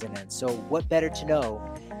football season ends. So what better to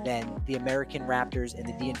know than the American Raptors and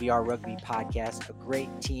the DNVR Rugby podcast? A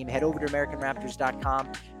great team. Head over to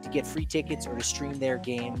AmericanRaptors.com to get free tickets or to stream their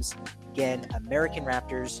games. Again,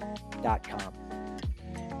 AmericanRaptors.com.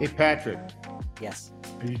 Hey, Patrick. Yes.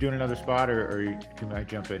 Are you doing another spot, or can I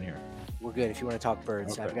jump in here? We're good if you want to talk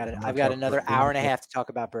birds. Okay. I've got another hour and a half to talk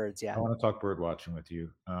about birds. Yeah. I want to talk bird watching with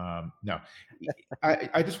you. No,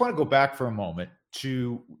 I just want to go back for a moment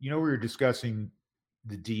to, we were discussing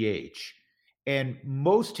the DH, and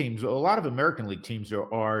most teams, a lot of American League teams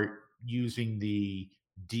are using the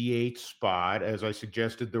DH spot, as I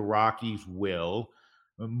suggested, the Rockies will,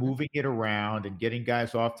 moving it around and getting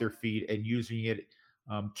guys off their feet and using it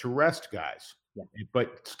to rest guys. Yeah.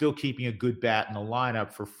 But still keeping a good bat in the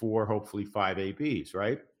lineup for 4, hopefully 5 ABs,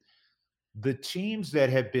 right? The teams that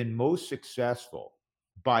have been most successful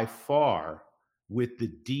by far with the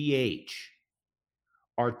DH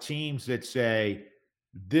are teams that say,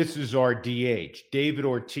 this is our DH. David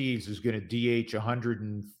Ortiz is going to DH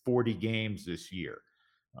 140 games this year.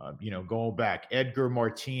 Going back, Edgar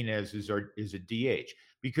Martinez is a DH,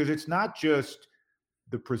 because it's not just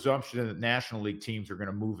the presumption that National League teams are going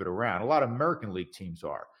to move it around. A lot of American League teams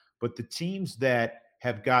are, but the teams that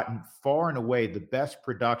have gotten far and away the best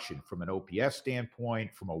production from an OPS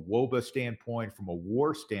standpoint, from a WOBA standpoint, from a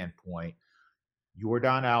WAR standpoint,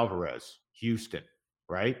 Yordan Alvarez, Houston,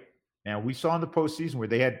 right? Now we saw in the postseason where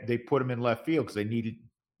they put him in left field because they needed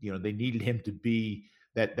him to be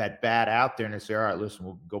that bat out there, and they say, all right, listen,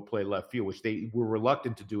 we'll go play left field, which they were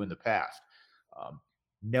reluctant to do in the past.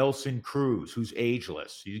 Nelson Cruz, who's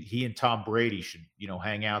ageless. He and Tom Brady should,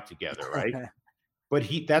 hang out together, right? But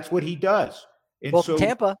that's what he does. And so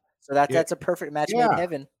Tampa. So that's a perfect match made in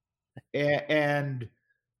heaven. And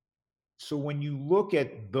so when you look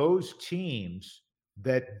at those teams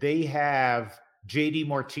that they have JD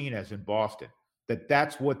Martinez in Boston,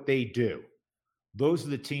 that's what they do. Those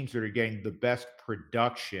are the teams that are getting the best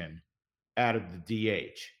production out of the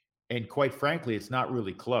DH. And quite frankly, it's not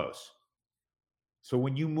really close. So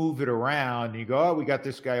when you move it around and you go, oh, we got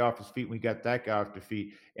this guy off his feet, we got that guy off the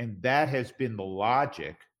feet, and that has been the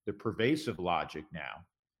logic, the pervasive logic now.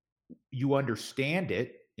 You understand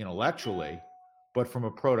it intellectually, but from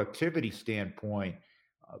a productivity standpoint,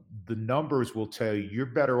 the numbers will tell you you're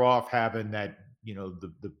better off having that,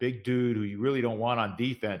 the big dude who you really don't want on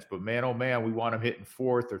defense, but man, oh man, we want him hitting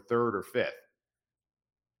 4th or 3rd or 5th.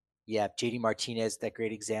 Yeah, JD Martinez, that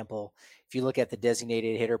great example. If you look at the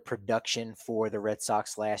designated hitter production for the Red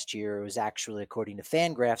Sox last year, it was actually, according to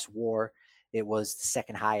Fangraphs WAR, it was the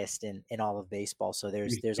second highest in all of baseball. So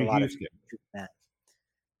there's a lot of truth in that.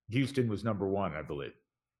 Houston was number 1, I believe.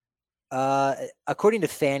 According to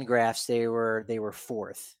Fangraphs, they were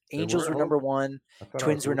 4th. Angels were number 1.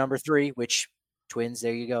 Twins were number 3. Which Twins?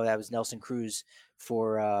 There you go. That was Nelson Cruz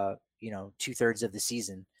for 2/3 of the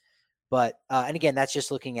season. But, and again, that's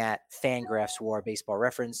just looking at Fangraphs WAR Baseball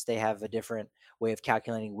Reference. They have a different way of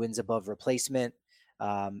calculating wins above replacement.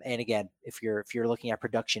 And again, if you're looking at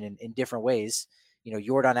production in different ways,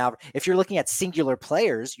 Yordan Alvarez, if you're looking at singular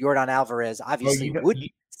players, Yordan Alvarez obviously would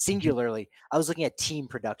singularly. I was looking at team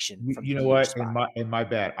production. You know what? In my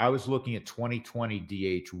bad. I was looking at 2020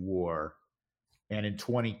 DH WAR, And in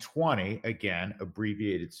 2020, again,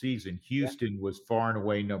 abbreviated season, Houston was far and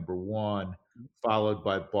away number one, followed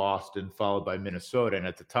by Boston, followed by Minnesota. And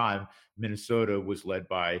at the time, Minnesota was led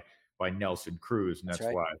by Nelson Cruz, and that's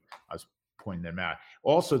why I was pointing them out.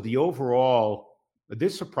 Also, the overall,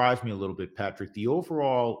 this surprised me a little bit, Patrick. The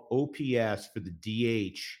overall OPS for the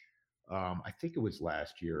DH, I think it was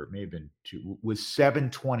last year, it may have been two, was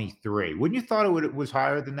 723. Wouldn't you thought it was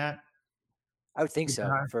higher than that? I would think so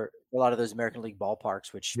for a lot of those American League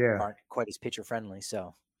ballparks, which Yeah. aren't quite as pitcher friendly.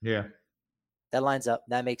 So Yeah. that lines up.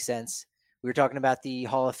 That makes sense. We were talking about the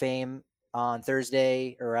Hall of Fame on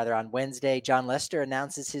Thursday, or rather on Wednesday. John Lester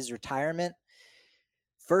announces his retirement.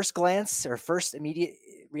 First glance or first immediate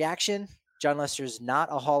reaction, John Lester's not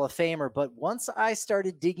a Hall of Famer, but once I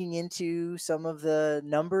started digging into some of the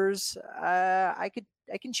numbers, I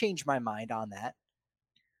can change my mind on that.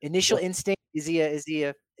 Initial instinct, is he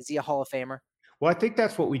a Hall of Famer? Well, I think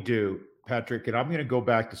that's what we do, Patrick. And I'm going to go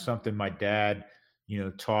back to something my dad,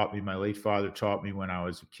 taught me, my late father taught me when I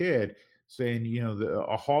was a kid, saying,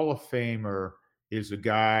 a Hall of Famer is a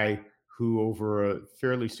guy who over a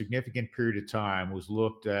fairly significant period of time was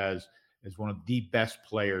looked as one of the best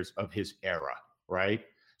players of his era, right?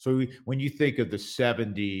 So when you think of the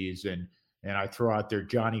 70s and I throw out there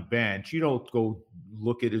Johnny Bench, you don't go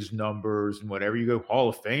look at his numbers and whatever. You go Hall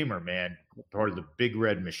of Famer, man, part of the Big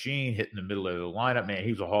Red Machine, hitting the middle of the lineup, man.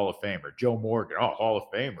 He was a Hall of Famer. Joe Morgan, Hall of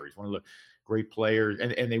Famer. He's one of the great players,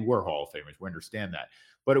 and they were Hall of Famers. We understand that,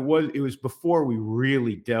 but it was before we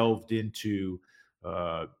really delved into,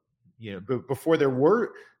 before there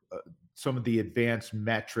were some of the advanced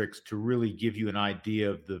metrics to really give you an idea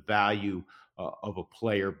of the value of a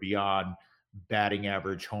player beyond batting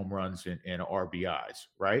average, home runs, and RBIs,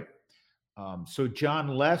 right? So John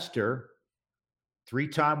Lester,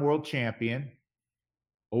 three-time world champion,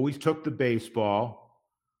 always took the baseball,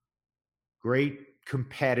 great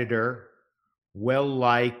competitor,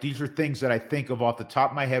 well-liked. These are things that I think of off the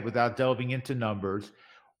top of my head without delving into numbers.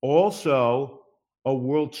 Also, a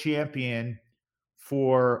world champion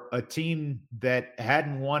for a team that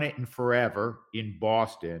hadn't won it in forever in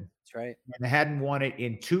Boston. That's right. And hadn't won it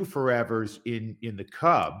in two forevers in the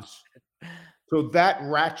Cubs. So that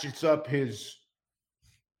ratchets up his,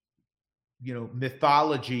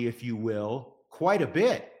 mythology, if you will, quite a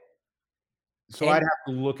bit. So I'd have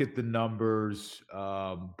to look at the numbers,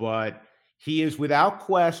 but he is without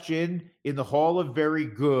question in the Hall of Very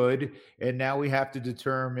Good. And now we have to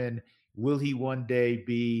determine, will he one day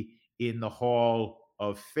be in the Hall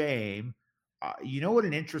of Fame? You know what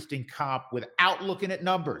an interesting comp without looking at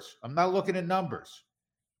numbers. I'm not looking at numbers.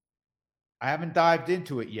 I haven't dived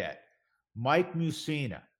into it yet. Mike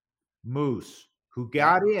Mussina, Moose, who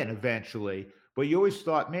got in eventually, but you always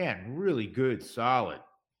thought, man, really good, solid,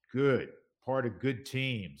 good, part of good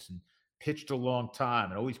teams, and pitched a long time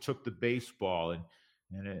and always took the baseball. And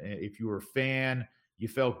if you were a fan, you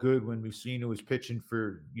felt good when Mussina was pitching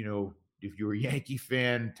for, if you were a Yankee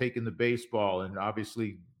fan, taking the baseball. And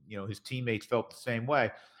obviously, his teammates felt the same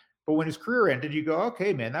way. But when his career ended, you go,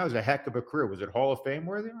 okay, man, that was a heck of a career. Was it Hall of Fame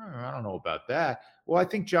worthy? I don't know about that. Well, I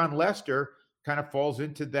think John Lester kind of falls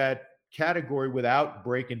into that category without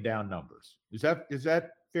breaking down numbers. Is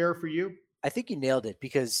that fair for you? I think you nailed it,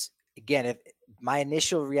 because again, if my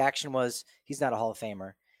initial reaction was he's not a Hall of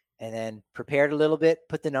Famer, and then prepared a little bit,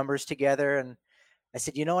 put the numbers together, and I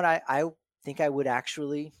said, you know what, I think I would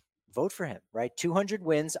actually vote for him, right? 200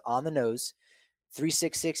 wins on the nose,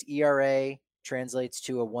 3.66 ERA translates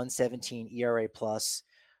to a 1.17 ERA plus,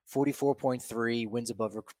 44.3 wins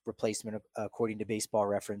above replacement, according to Baseball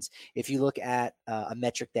Reference. If you look at a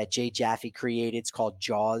metric that Jay Jaffe created, it's called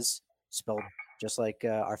JAWS, spelled just like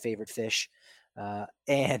our favorite fish.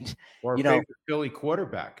 And or favorite Philly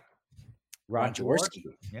quarterback, Ron Jaworski.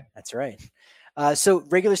 Yeah, that's right. So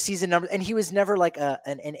regular season numbers, and he was never like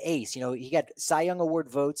an ace. He got Cy Young Award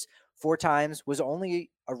votes 4 times, was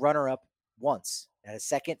only a runner-up once, at a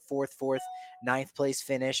second, fourth, ninth place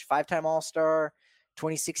finish, 5-time All-Star,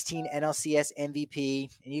 2016 NLCS MVP.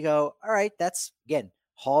 And you go, all right, that's, again,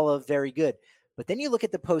 Hall of Very Good. But then you look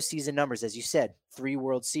at the postseason numbers, as you said, 3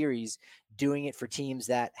 World Series, doing it for teams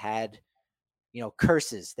that had,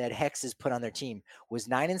 curses, that hexes put on their team, was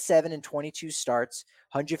 9-7 in 22 starts,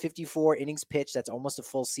 154 innings pitched. That's almost a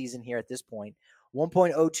full season here at this point.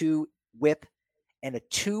 1.02 WHIP and a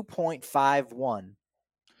 2.51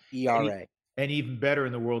 ERA. And even better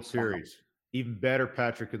in the World Series. Wow. Even better,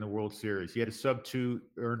 Patrick, in the World Series. He had a sub-2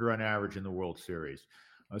 earned run average in the World Series.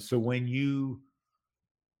 So when you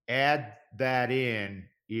add that in,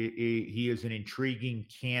 he is an intriguing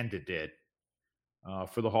candidate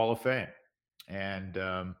for the Hall of Fame. And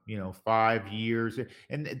 5 years,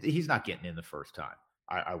 and he's not getting in the first time.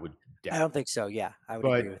 I would I doubt. don't think so. Yeah, I would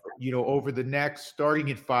But, agree with that. over the next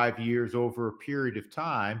starting at 5 years, over a period of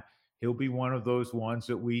time, he'll be one of those ones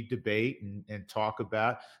that we debate and talk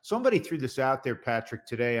about. Somebody threw this out there, Patrick,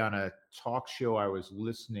 today on a talk show I was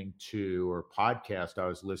listening to, or podcast I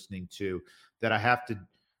was listening to, that I have to,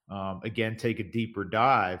 again, take a deeper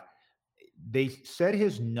dive. They said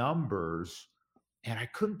his numbers, and I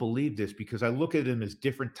couldn't believe this because I look at him as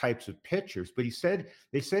different types of pitchers, but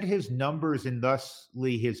they said his numbers and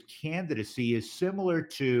thusly his candidacy is similar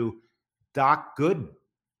to Doc Gooden.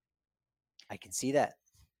 I can see that.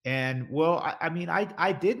 And well, I mean,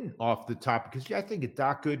 I didn't off the top because I think that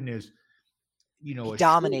Doc Gooden is, He a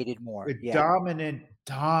dominated a more. Yeah. dominant,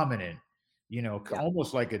 Yeah.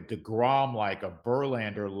 almost like a DeGrom, like a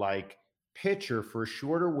Verlander, like pitcher for a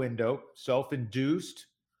shorter window, self-induced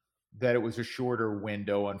that it was a shorter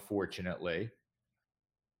window, unfortunately.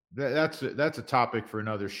 That's a topic for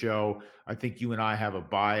another show. I think you and I have a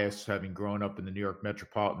bias, having grown up in the New York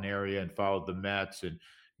metropolitan area and followed the Mets, and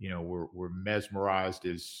we're mesmerized,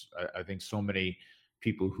 as I think so many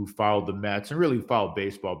people who followed the Mets and really followed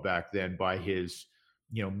baseball back then, by his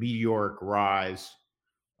meteoric rise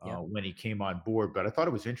Yeah. when he came on board. But I thought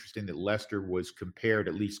it was interesting that Lester was compared,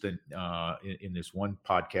 at least in this one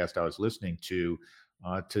podcast I was listening to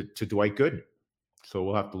Dwight Gooden. So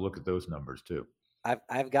we'll have to look at those numbers too.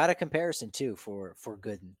 I've got a comparison too for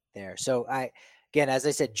Gooden there. So again, as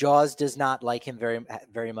I said, Jaws does not like him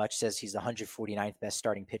very much. Says he's the 149th best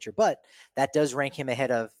starting pitcher, but that does rank him ahead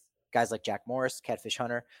of guys like Jack Morris, Catfish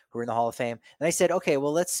Hunter, who are in the Hall of Fame. And I said, okay,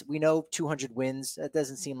 well, we know 200 wins. That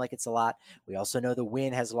doesn't seem like it's a lot. We also know the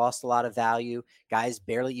win has lost a lot of value. Guys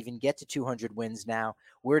barely even get to 200 wins now.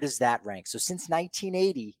 Where does that rank? So since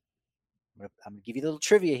 1980, I'm going to give you a little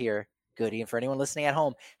trivia here, Goody, and for anyone listening at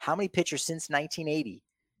home, how many pitchers since 1980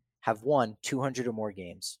 have won 200 or more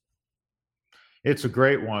games? It's a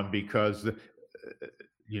great one because, as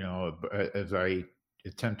I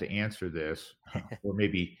attempt to answer this, or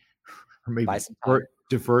maybe Buy some time.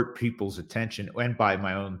 divert people's attention and by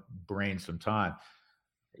my own brain some time,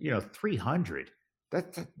 300.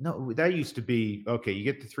 That used to be okay. You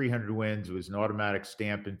get to 300 wins, it was an automatic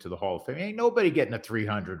stamp into the Hall of Fame. Ain't nobody getting a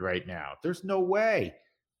 300 right now. There's no way.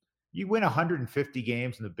 You win 150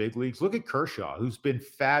 games in the big leagues. Look at Kershaw, who's been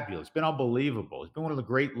fabulous, been unbelievable. He's been one of the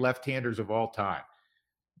great left-handers of all time.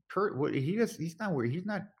 He's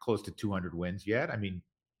not close to 200 wins yet. I mean,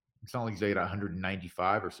 it's not like he's at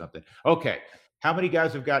 195 or something. Okay, how many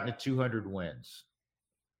guys have gotten to 200 wins?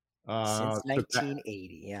 Since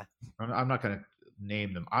 1980, yeah. I'm not going to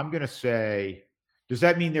name them. I'm going to say, does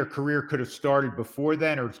that mean their career could have started before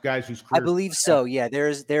then, or it's guys whose I career? believe so. Yeah,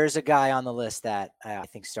 there's a guy on the list that I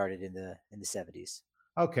think started in the 70s.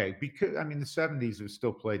 Okay, because I mean the 70s have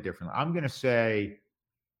still played differently. I'm going to say,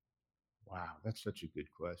 wow, that's such a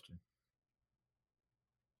good question.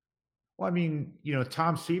 Well, I mean,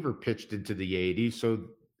 Tom Seaver pitched into the 80s, so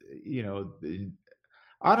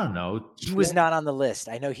I don't know. He was not on the list.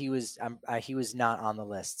 I know he was not on the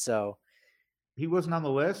list. So he wasn't on the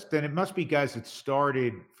list. Then it must be guys that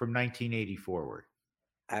started from 1980 forward.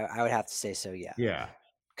 I would have to say so. Yeah. Yeah.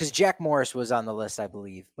 Because Jack Morris was on the list, I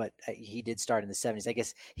believe, but he did start in the 70s. I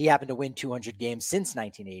guess he happened to win 200 games since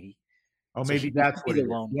 1980. Oh, maybe that's what it is.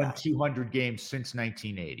 Won 200 games since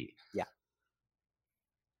 1980. Yeah.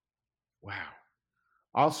 Wow.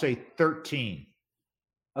 I'll say 13.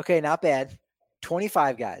 Okay, not bad.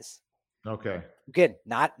 25 guys. Okay. Good.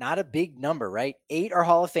 Not a big number, right? 8 are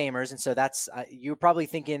Hall of Famers. And so that's, you're probably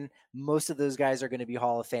thinking most of those guys are going to be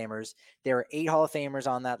Hall of Famers. There are 8 Hall of Famers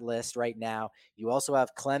on that list right now. You also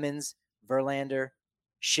have Clemens, Verlander,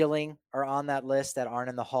 Schilling are on that list that aren't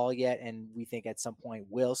in the Hall yet. And we think at some point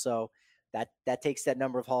will. So that takes that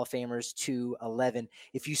number of Hall of Famers to 11.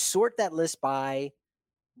 If you sort that list by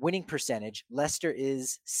winning percentage, Lester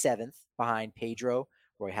is 7th behind Pedro,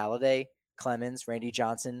 Roy Halladay, Clemens, Randy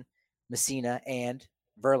Johnson, Messina, and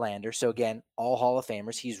Verlander. So again, all Hall of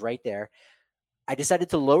Famers. He's right there. I decided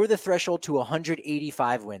to lower the threshold to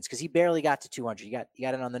 185 wins because he barely got to 200. You got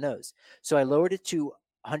it on the nose. So I lowered it to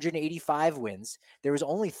 185 wins. There was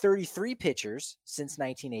only 33 pitchers since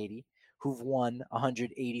 1980 who've won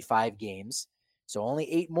 185 games. So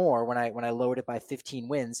only 8 more when I lowered it by 15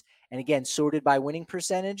 wins. And again, sorted by winning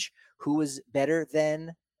percentage, who was better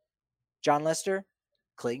than John Lester?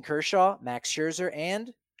 Clayton Kershaw, Max Scherzer,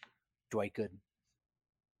 and Dwight Gooden.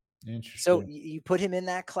 Interesting. So you put him in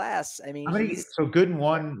that class. I mean, so Gooden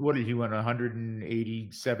won. What did he win?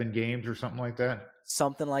 187 games or something like that.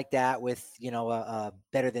 Something like that with a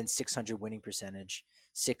better than 600 winning percentage.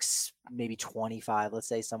 6, maybe 25, let's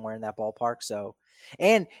say somewhere in that ballpark. So,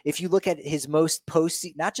 and if you look at his most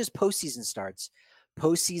postseason, not just postseason starts,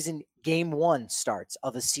 postseason game 1 starts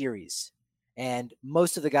of a series. And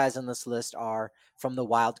most of the guys on this list are from the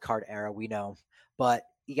wild card era, we know. But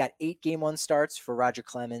you got 8 game 1 starts for Roger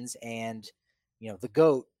Clemens and, the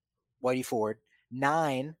GOAT, Whitey Ford,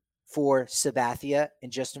 9 for Sabathia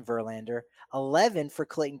and Justin Verlander, 11 for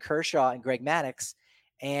Clayton Kershaw and Greg Maddux,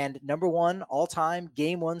 and number 1 all-time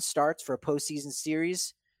game 1 starts for a postseason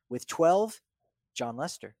series with 12, John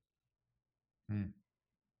Lester.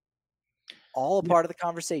 All a part of the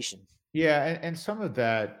conversation. Yeah, and some of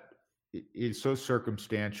that is so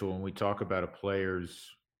circumstantial when we talk about a player's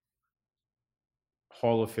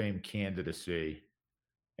Hall of Fame candidacy.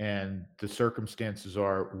 And the circumstances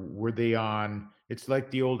were they on, it's like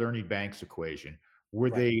the old Ernie Banks equation. Were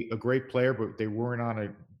Right. they a great player, but they weren't on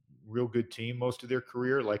a real good team most of their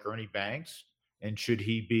career, like Ernie Banks? And should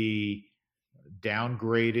he be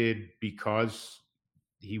downgraded because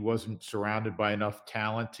he wasn't surrounded by enough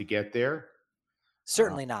talent to get there?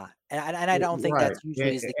 Certainly not. And I don't think Right. that's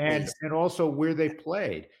usually is the case. And also where they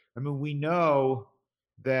played. I mean, we know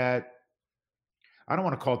that I don't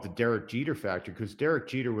want to call it the Derek Jeter factor because Derek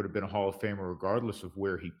Jeter would have been a Hall of Famer regardless of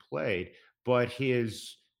where he played. But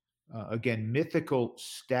his, again, mythical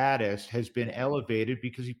status has been elevated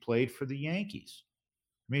because he played for the Yankees.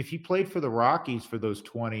 I mean, if he played for the Rockies for those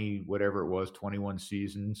 20, whatever it was, 21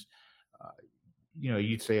 seasons,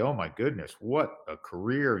 you'd say, oh my goodness, what a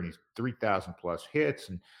career. And he's 3,000 plus hits.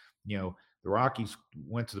 And, the Rockies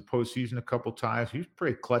went to the postseason a couple times. He was a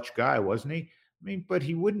pretty clutch guy, wasn't he? I mean, but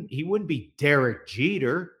he wouldn't be Derek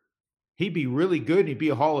Jeter. He'd be really good and he'd be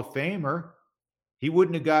a Hall of Famer. He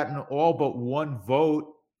wouldn't have gotten all but one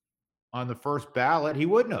vote on the first ballot. He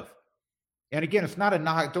wouldn't have. And again, it's not a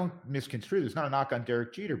knock, don't misconstrue. It's not a knock on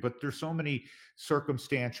Derek Jeter, but there's so many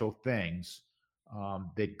circumstantial things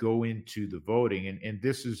that go into the voting. And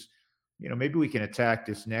this is, maybe we can attack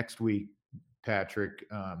this next week, Patrick.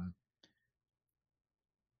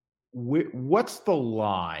 What's the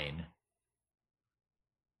line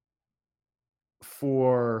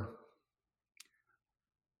for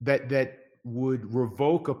that would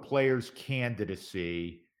revoke a player's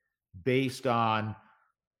candidacy based on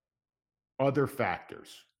other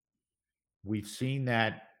factors? We've seen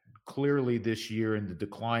that clearly this year in the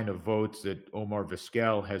decline of votes that Omar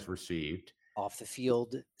Vizquel has received. Off the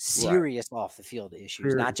field, serious off the field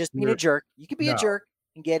issues, not just being a Clear- jerk. You can be a No. jerk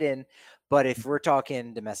and get in, but if we're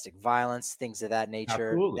talking domestic violence, things of that nature,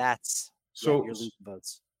 Absolutely. that's So you're losing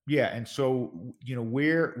votes. yeah, and so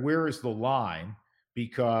where is the line?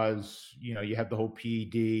 Because you have the whole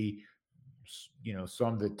PED,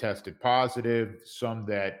 some that tested positive, some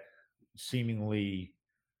that seemingly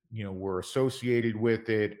were associated with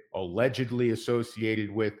it, allegedly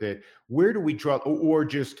associated with it. Where do we draw, or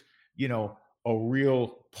just a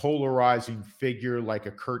real polarizing figure like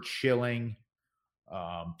a Curt Schilling,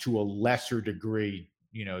 to a lesser degree,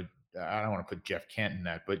 I don't want to put Jeff Kent in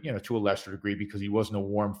that, but to a lesser degree because he wasn't a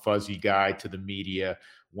warm, fuzzy guy to the media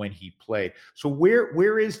when he played. So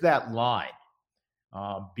where is that line?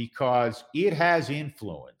 Because it has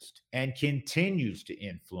influenced and continues to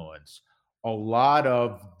influence a lot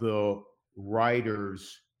of the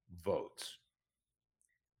writers' votes.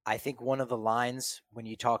 I think one of the lines when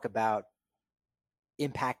you talk about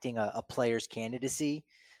impacting a player's candidacy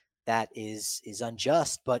that is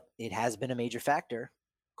unjust, but it has been a major factor.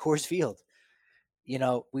 Coors Field. We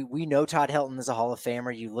know Todd Helton is a Hall of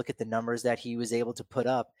Famer. You look at the numbers that he was able to put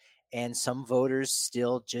up, and some voters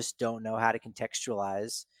still just don't know how to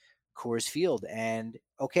contextualize Coors Field. And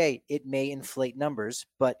okay, it may inflate numbers,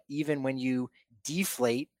 but even when you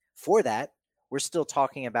deflate for that, we're still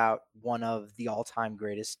talking about one of the all-time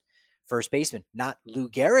greatest first basemen. Not Lou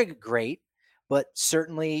Gehrig great, but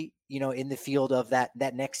certainly, in the field of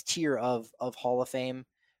that next tier of Hall of Fame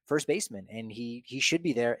first baseman, and he should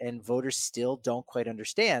be there, and voters still don't quite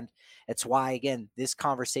understand. That's why, again, this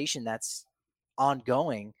conversation that's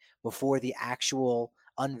ongoing before the actual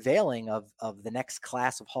unveiling of the next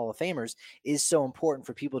class of Hall of Famers is so important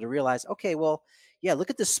for people to realize, okay, well, yeah, look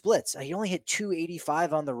at the splits. He only hit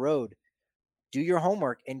 285 on the road. Do your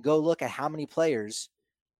homework and go look at how many players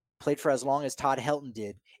played for as long as Todd Helton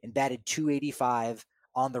did and batted 285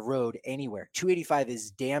 on the road anywhere. 285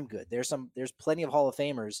 is damn good. There's plenty of Hall of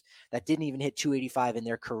Famers that didn't even hit 285 in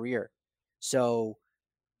their career. So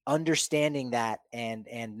understanding that and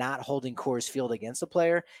not holding Coors Field against a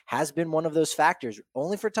player has been one of those factors.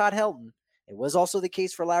 Only for Todd Helton. It was also the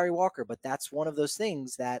case for Larry Walker, but that's one of those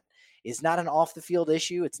things that is not an off the field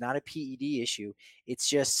issue. It's not a PED issue. It's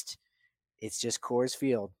just Coors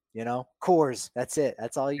Field. Coors. That's it.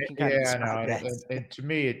 That's all you can kind of Yeah, no, describe it as. and to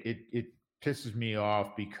me, it pisses me off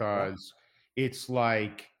Yeah. because it's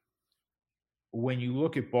like when you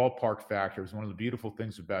look at ballpark factors, one of the beautiful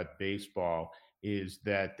things about baseball is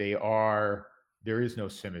that there is no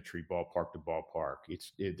symmetry ballpark to ballpark.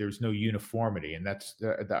 There's no uniformity, and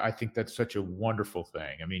I think that's such a wonderful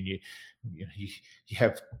thing. I mean, you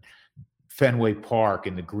have Fenway Park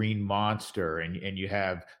and the Green Monster, and you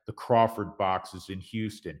have the Crawford boxes in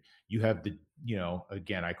Houston. You have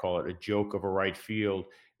again, I call it a joke of a right field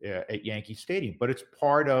at Yankee Stadium, but it's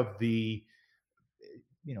part of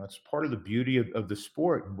it's part of the beauty of the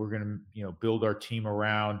sport, and we're going to build our team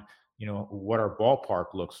around what our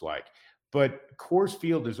ballpark looks like. But Coors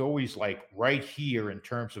Field is always like right here in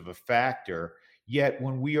terms of a factor. Yet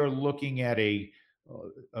when we are looking at a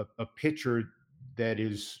pitcher that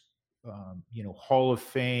is Hall of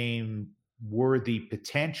Fame worthy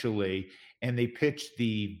potentially, and they pitch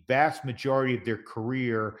the vast majority of their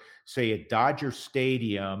career, say at Dodger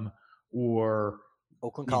Stadium or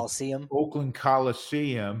Oakland in Coliseum. Oakland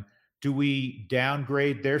Coliseum, do we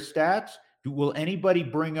downgrade their stats? Will anybody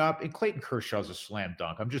bring up, and Clayton Kershaw's a slam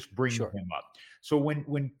dunk. I'm just bringing Sure. him up. So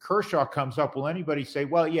when Kershaw comes up, will anybody say,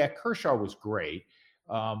 well, yeah, Kershaw was great,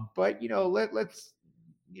 but let's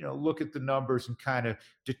look at the numbers and kind of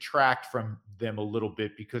detract from them a little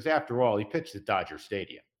bit because after all, he pitched at Dodger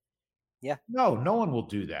Stadium. Yeah. No one will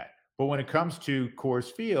do that. But when it comes to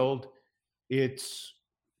Coors Field, it's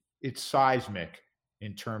seismic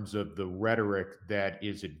in terms of the rhetoric that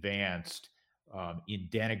is advanced in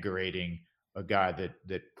denigrating a guy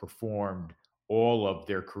that performed all of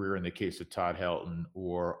their career in the case of Todd Helton,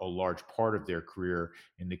 or a large part of their career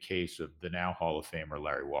in the case of the now Hall of Famer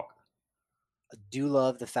Larry Walker. I do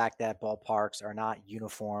love the fact that ballparks are not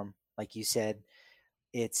uniform. Like you said,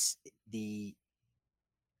 it's the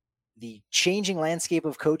changing landscape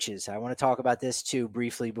of coaches. I want to talk about this too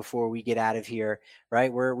briefly before we get out of here,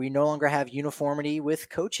 right? Where we no longer have uniformity with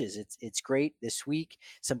coaches. It's great this week.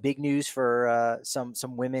 Some big news for some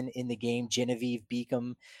women in the game. Genevieve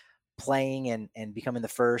Beacom playing and becoming the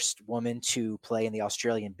first woman to play in the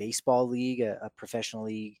Australian Baseball League, a professional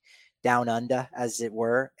league down under, as it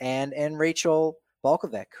were, and Rachel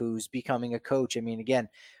Balkovec, who's becoming a coach. I mean, again,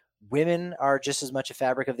 women are just as much a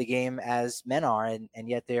fabric of the game as men are, and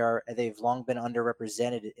yet they've long been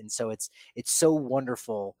underrepresented. And so it's so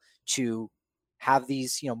wonderful to have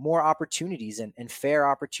these, more opportunities and fair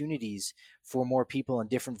opportunities for more people and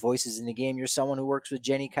different voices in the game. You're someone who works with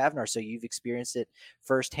Jenny Kavnar, so you've experienced it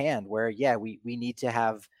firsthand where, yeah, we need to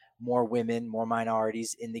have more women, more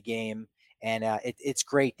minorities in the game. And it's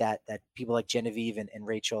great that people like Genevieve and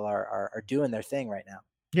Rachel are doing their thing right now.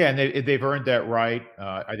 Yeah, and they've earned that right.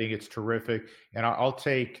 I think it's terrific, and I'll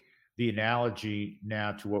take the analogy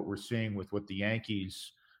now to what we're seeing with what the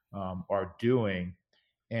Yankees are doing,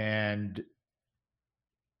 and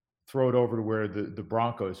throw it over to where the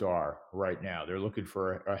Broncos are right now. They're looking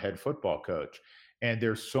for a head football coach, and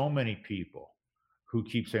there's so many people who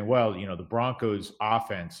keep saying, "Well, the Broncos'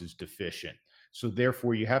 offense is deficient, so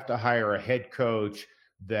therefore you have to hire a head coach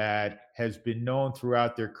that has been known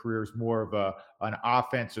throughout their careers more of an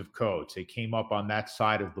offensive coach. They came up on that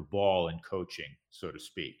side of the ball in coaching, so to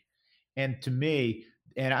speak." And to me,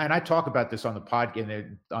 and I talk about this on the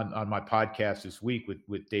podcast on my podcast this week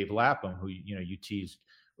with Dave Lapham, who you teased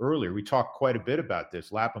earlier. We talked quite a bit about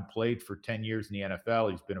this. Lapham played for 10 years in the NFL.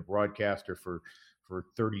 He's been a broadcaster for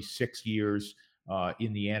 36 years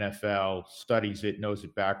in the NFL, studies it, knows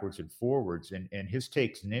it backwards and forwards. And his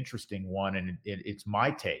take's an interesting one, and it's my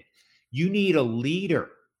take. You need a leader.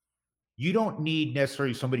 You don't need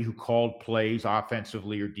necessarily somebody who called plays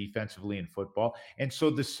offensively or defensively in football. And so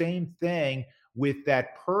the same thing with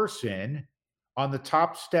that person on the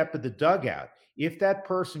top step of the dugout. If that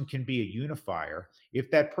person can be a unifier, if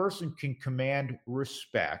that person can command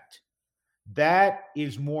respect, that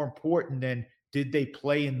is more important than did they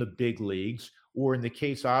play in the big leagues, or in the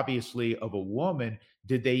case obviously of a woman,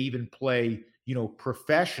 did they even play,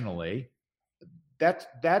 professionally?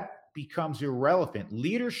 That becomes irrelevant.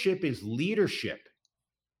 Leadership is leadership.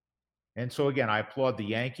 And so again, I applaud the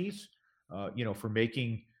Yankees, for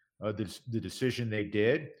making the decision they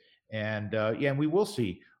did. And and we will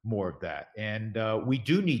see more of that. And we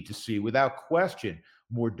do need to see, without question,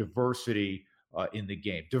 more diversity in the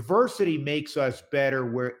game. Diversity makes us better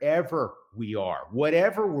wherever we are,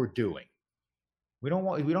 whatever we're doing. We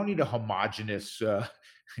don't need a homogenous,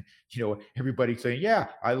 everybody saying, yeah,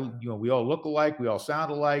 we all look alike, we all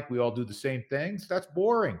sound alike, we all do the same things. That's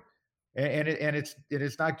boring, and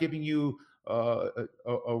it's not giving you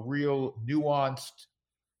a real nuanced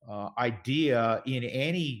idea in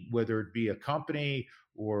any, whether it be a company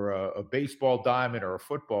a baseball diamond or a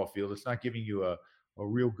football field, it's not giving you a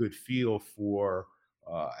real good feel for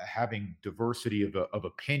having diversity of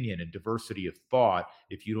opinion and diversity of thought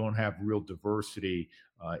if you don't have real diversity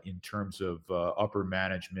in terms of upper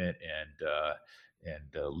management and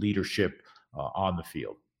leadership on the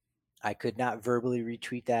field. I could not verbally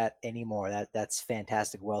retweet that anymore. That's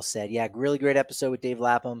fantastic. Well said. Yeah, really great episode with Dave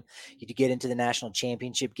Lapham. You did get into the national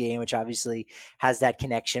championship game, which obviously has that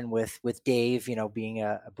connection with Dave, being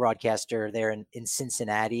a broadcaster there in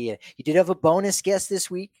Cincinnati. You did have a bonus guest this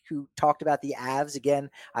week who talked about the Avs. Again,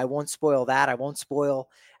 I won't spoil that. I won't spoil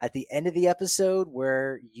at the end of the episode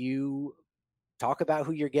where you talk about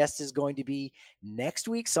who your guest is going to be next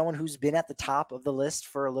week, someone who's been at the top of the list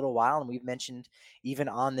for a little while, and we've mentioned even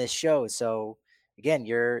on this show. So again,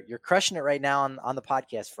 you're crushing it right now on the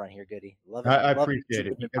podcast front here, Goody. I appreciate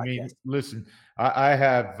it. I mean, listen, I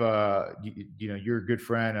have you're a good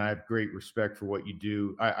friend, and I have great respect for what you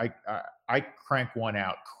do. I crank one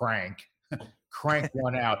out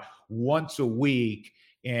once a week,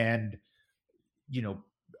 and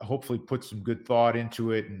hopefully put some good thought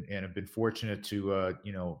into it, and have been fortunate to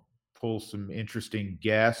pull some interesting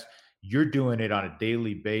guests. You're doing it on a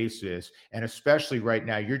daily basis, and especially right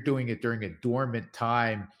now, you're doing it during a dormant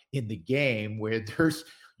time in the game where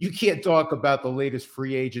you can't talk about the latest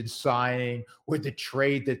free agent signing or the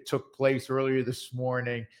trade that took place earlier this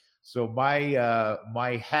morning. So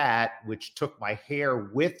my hat, which took my hair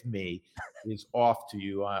with me, is off to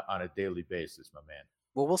you on a daily basis, my man.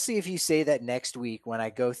 Well, we'll see if you say that next week when I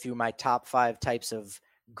go through my top 5 types of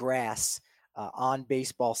grass on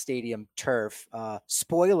baseball stadium turf.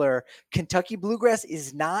 Spoiler, Kentucky bluegrass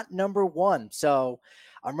is not number 1. So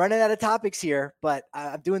I'm running out of topics here, but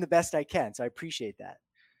I'm doing the best I can. So I appreciate that.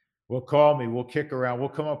 Well, call me. We'll kick around. We'll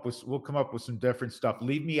come up with some different stuff.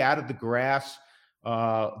 Leave me out of the grass,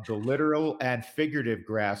 the literal and figurative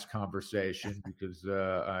grass conversation, because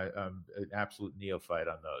I'm an absolute neophyte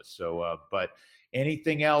on those. So, but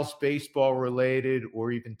anything else baseball related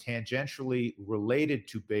or even tangentially related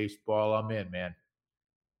to baseball, I'm in, man.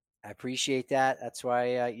 I appreciate that. That's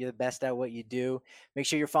why you're the best at what you do. Make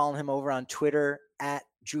sure you're following him over on Twitter at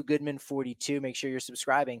Drew Goodman 42. Make sure you're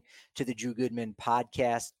subscribing to the Drew Goodman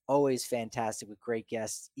podcast. Always fantastic with great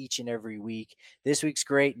guests each and every week. This week's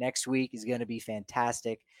great. Next week is going to be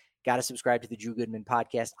fantastic. Got to subscribe to the Drew Goodman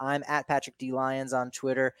podcast. I'm at Patrick D. Lyons on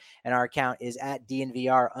Twitter, and our account is at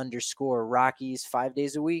DNVR_Rockies 5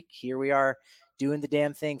 days a week. Here we are doing the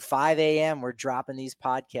damn thing. 5 a.m. We're dropping these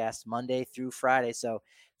podcasts Monday through Friday. So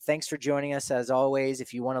thanks for joining us. As always,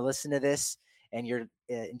 if you want to listen to this and you're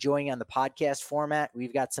enjoying on the podcast format,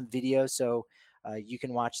 we've got some videos so you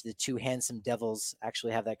can watch the two handsome devils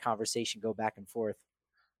actually have that conversation, go back and forth.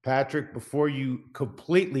 Patrick, before you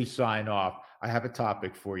completely sign off, I have a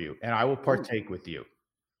topic for you, and I will partake with you.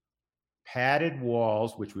 Padded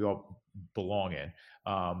walls, which we all belong in,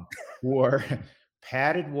 or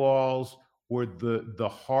padded walls, or the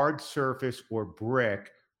hard surface or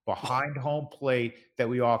brick behind home plate that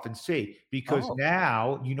we often see. Because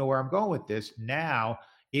now, you know where I'm going with this, now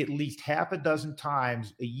at least half a dozen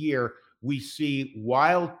times a year, we see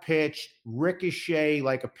wild pitch, ricochet,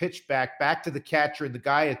 like a pitch back to the catcher, and the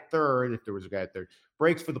guy at third, if there was a guy at third,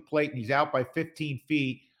 breaks for the plate, and he's out by 15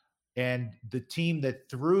 feet. And the team that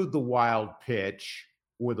threw the wild pitch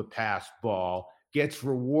or the pass ball gets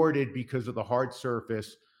rewarded because of the hard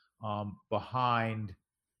surface behind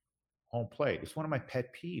home plate. It's one of my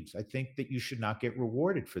pet peeves. I think that you should not get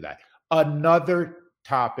rewarded for that. Another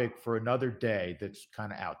topic for another day that's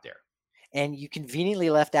kind of out there. And you conveniently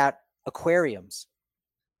left out aquariums.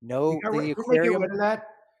 No, the aquarium. Get rid of that?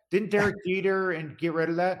 Didn't Derek Jeter and get rid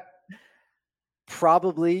of that?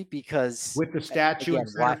 Probably because with the statue in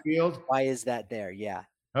center field. Why is that there? Yeah.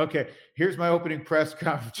 Okay. Here's my opening press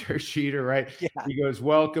conference. Derek Jeter, right? Yeah. He goes,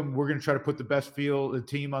 "Welcome. We're going to try to put the best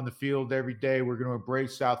team on the field every day. We're going to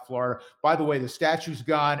embrace South Florida. By the way, the statue's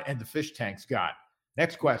gone and the fish tank's gone."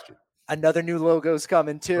 Next question. Another new logo's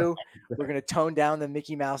coming too. We're going to tone down the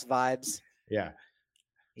Mickey Mouse vibes. Yeah.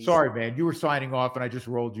 Sorry, man. You were signing off, and I just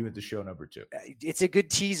rolled you into show number 2. It's a good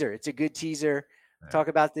teaser. We'll talk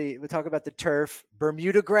about the turf.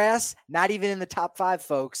 Bermuda grass, not even in the top 5,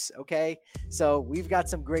 folks. Okay. So we've got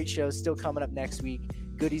some great shows still coming up next week.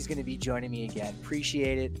 Goody's going to be joining me again.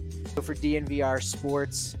 Appreciate it. So for DNVR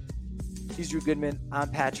Sports, he's Drew Goodman. I'm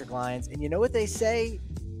Patrick Lyons. And you know what they say?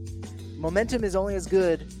 Momentum is only as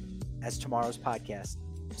good as tomorrow's podcast.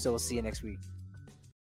 So we'll see you next week.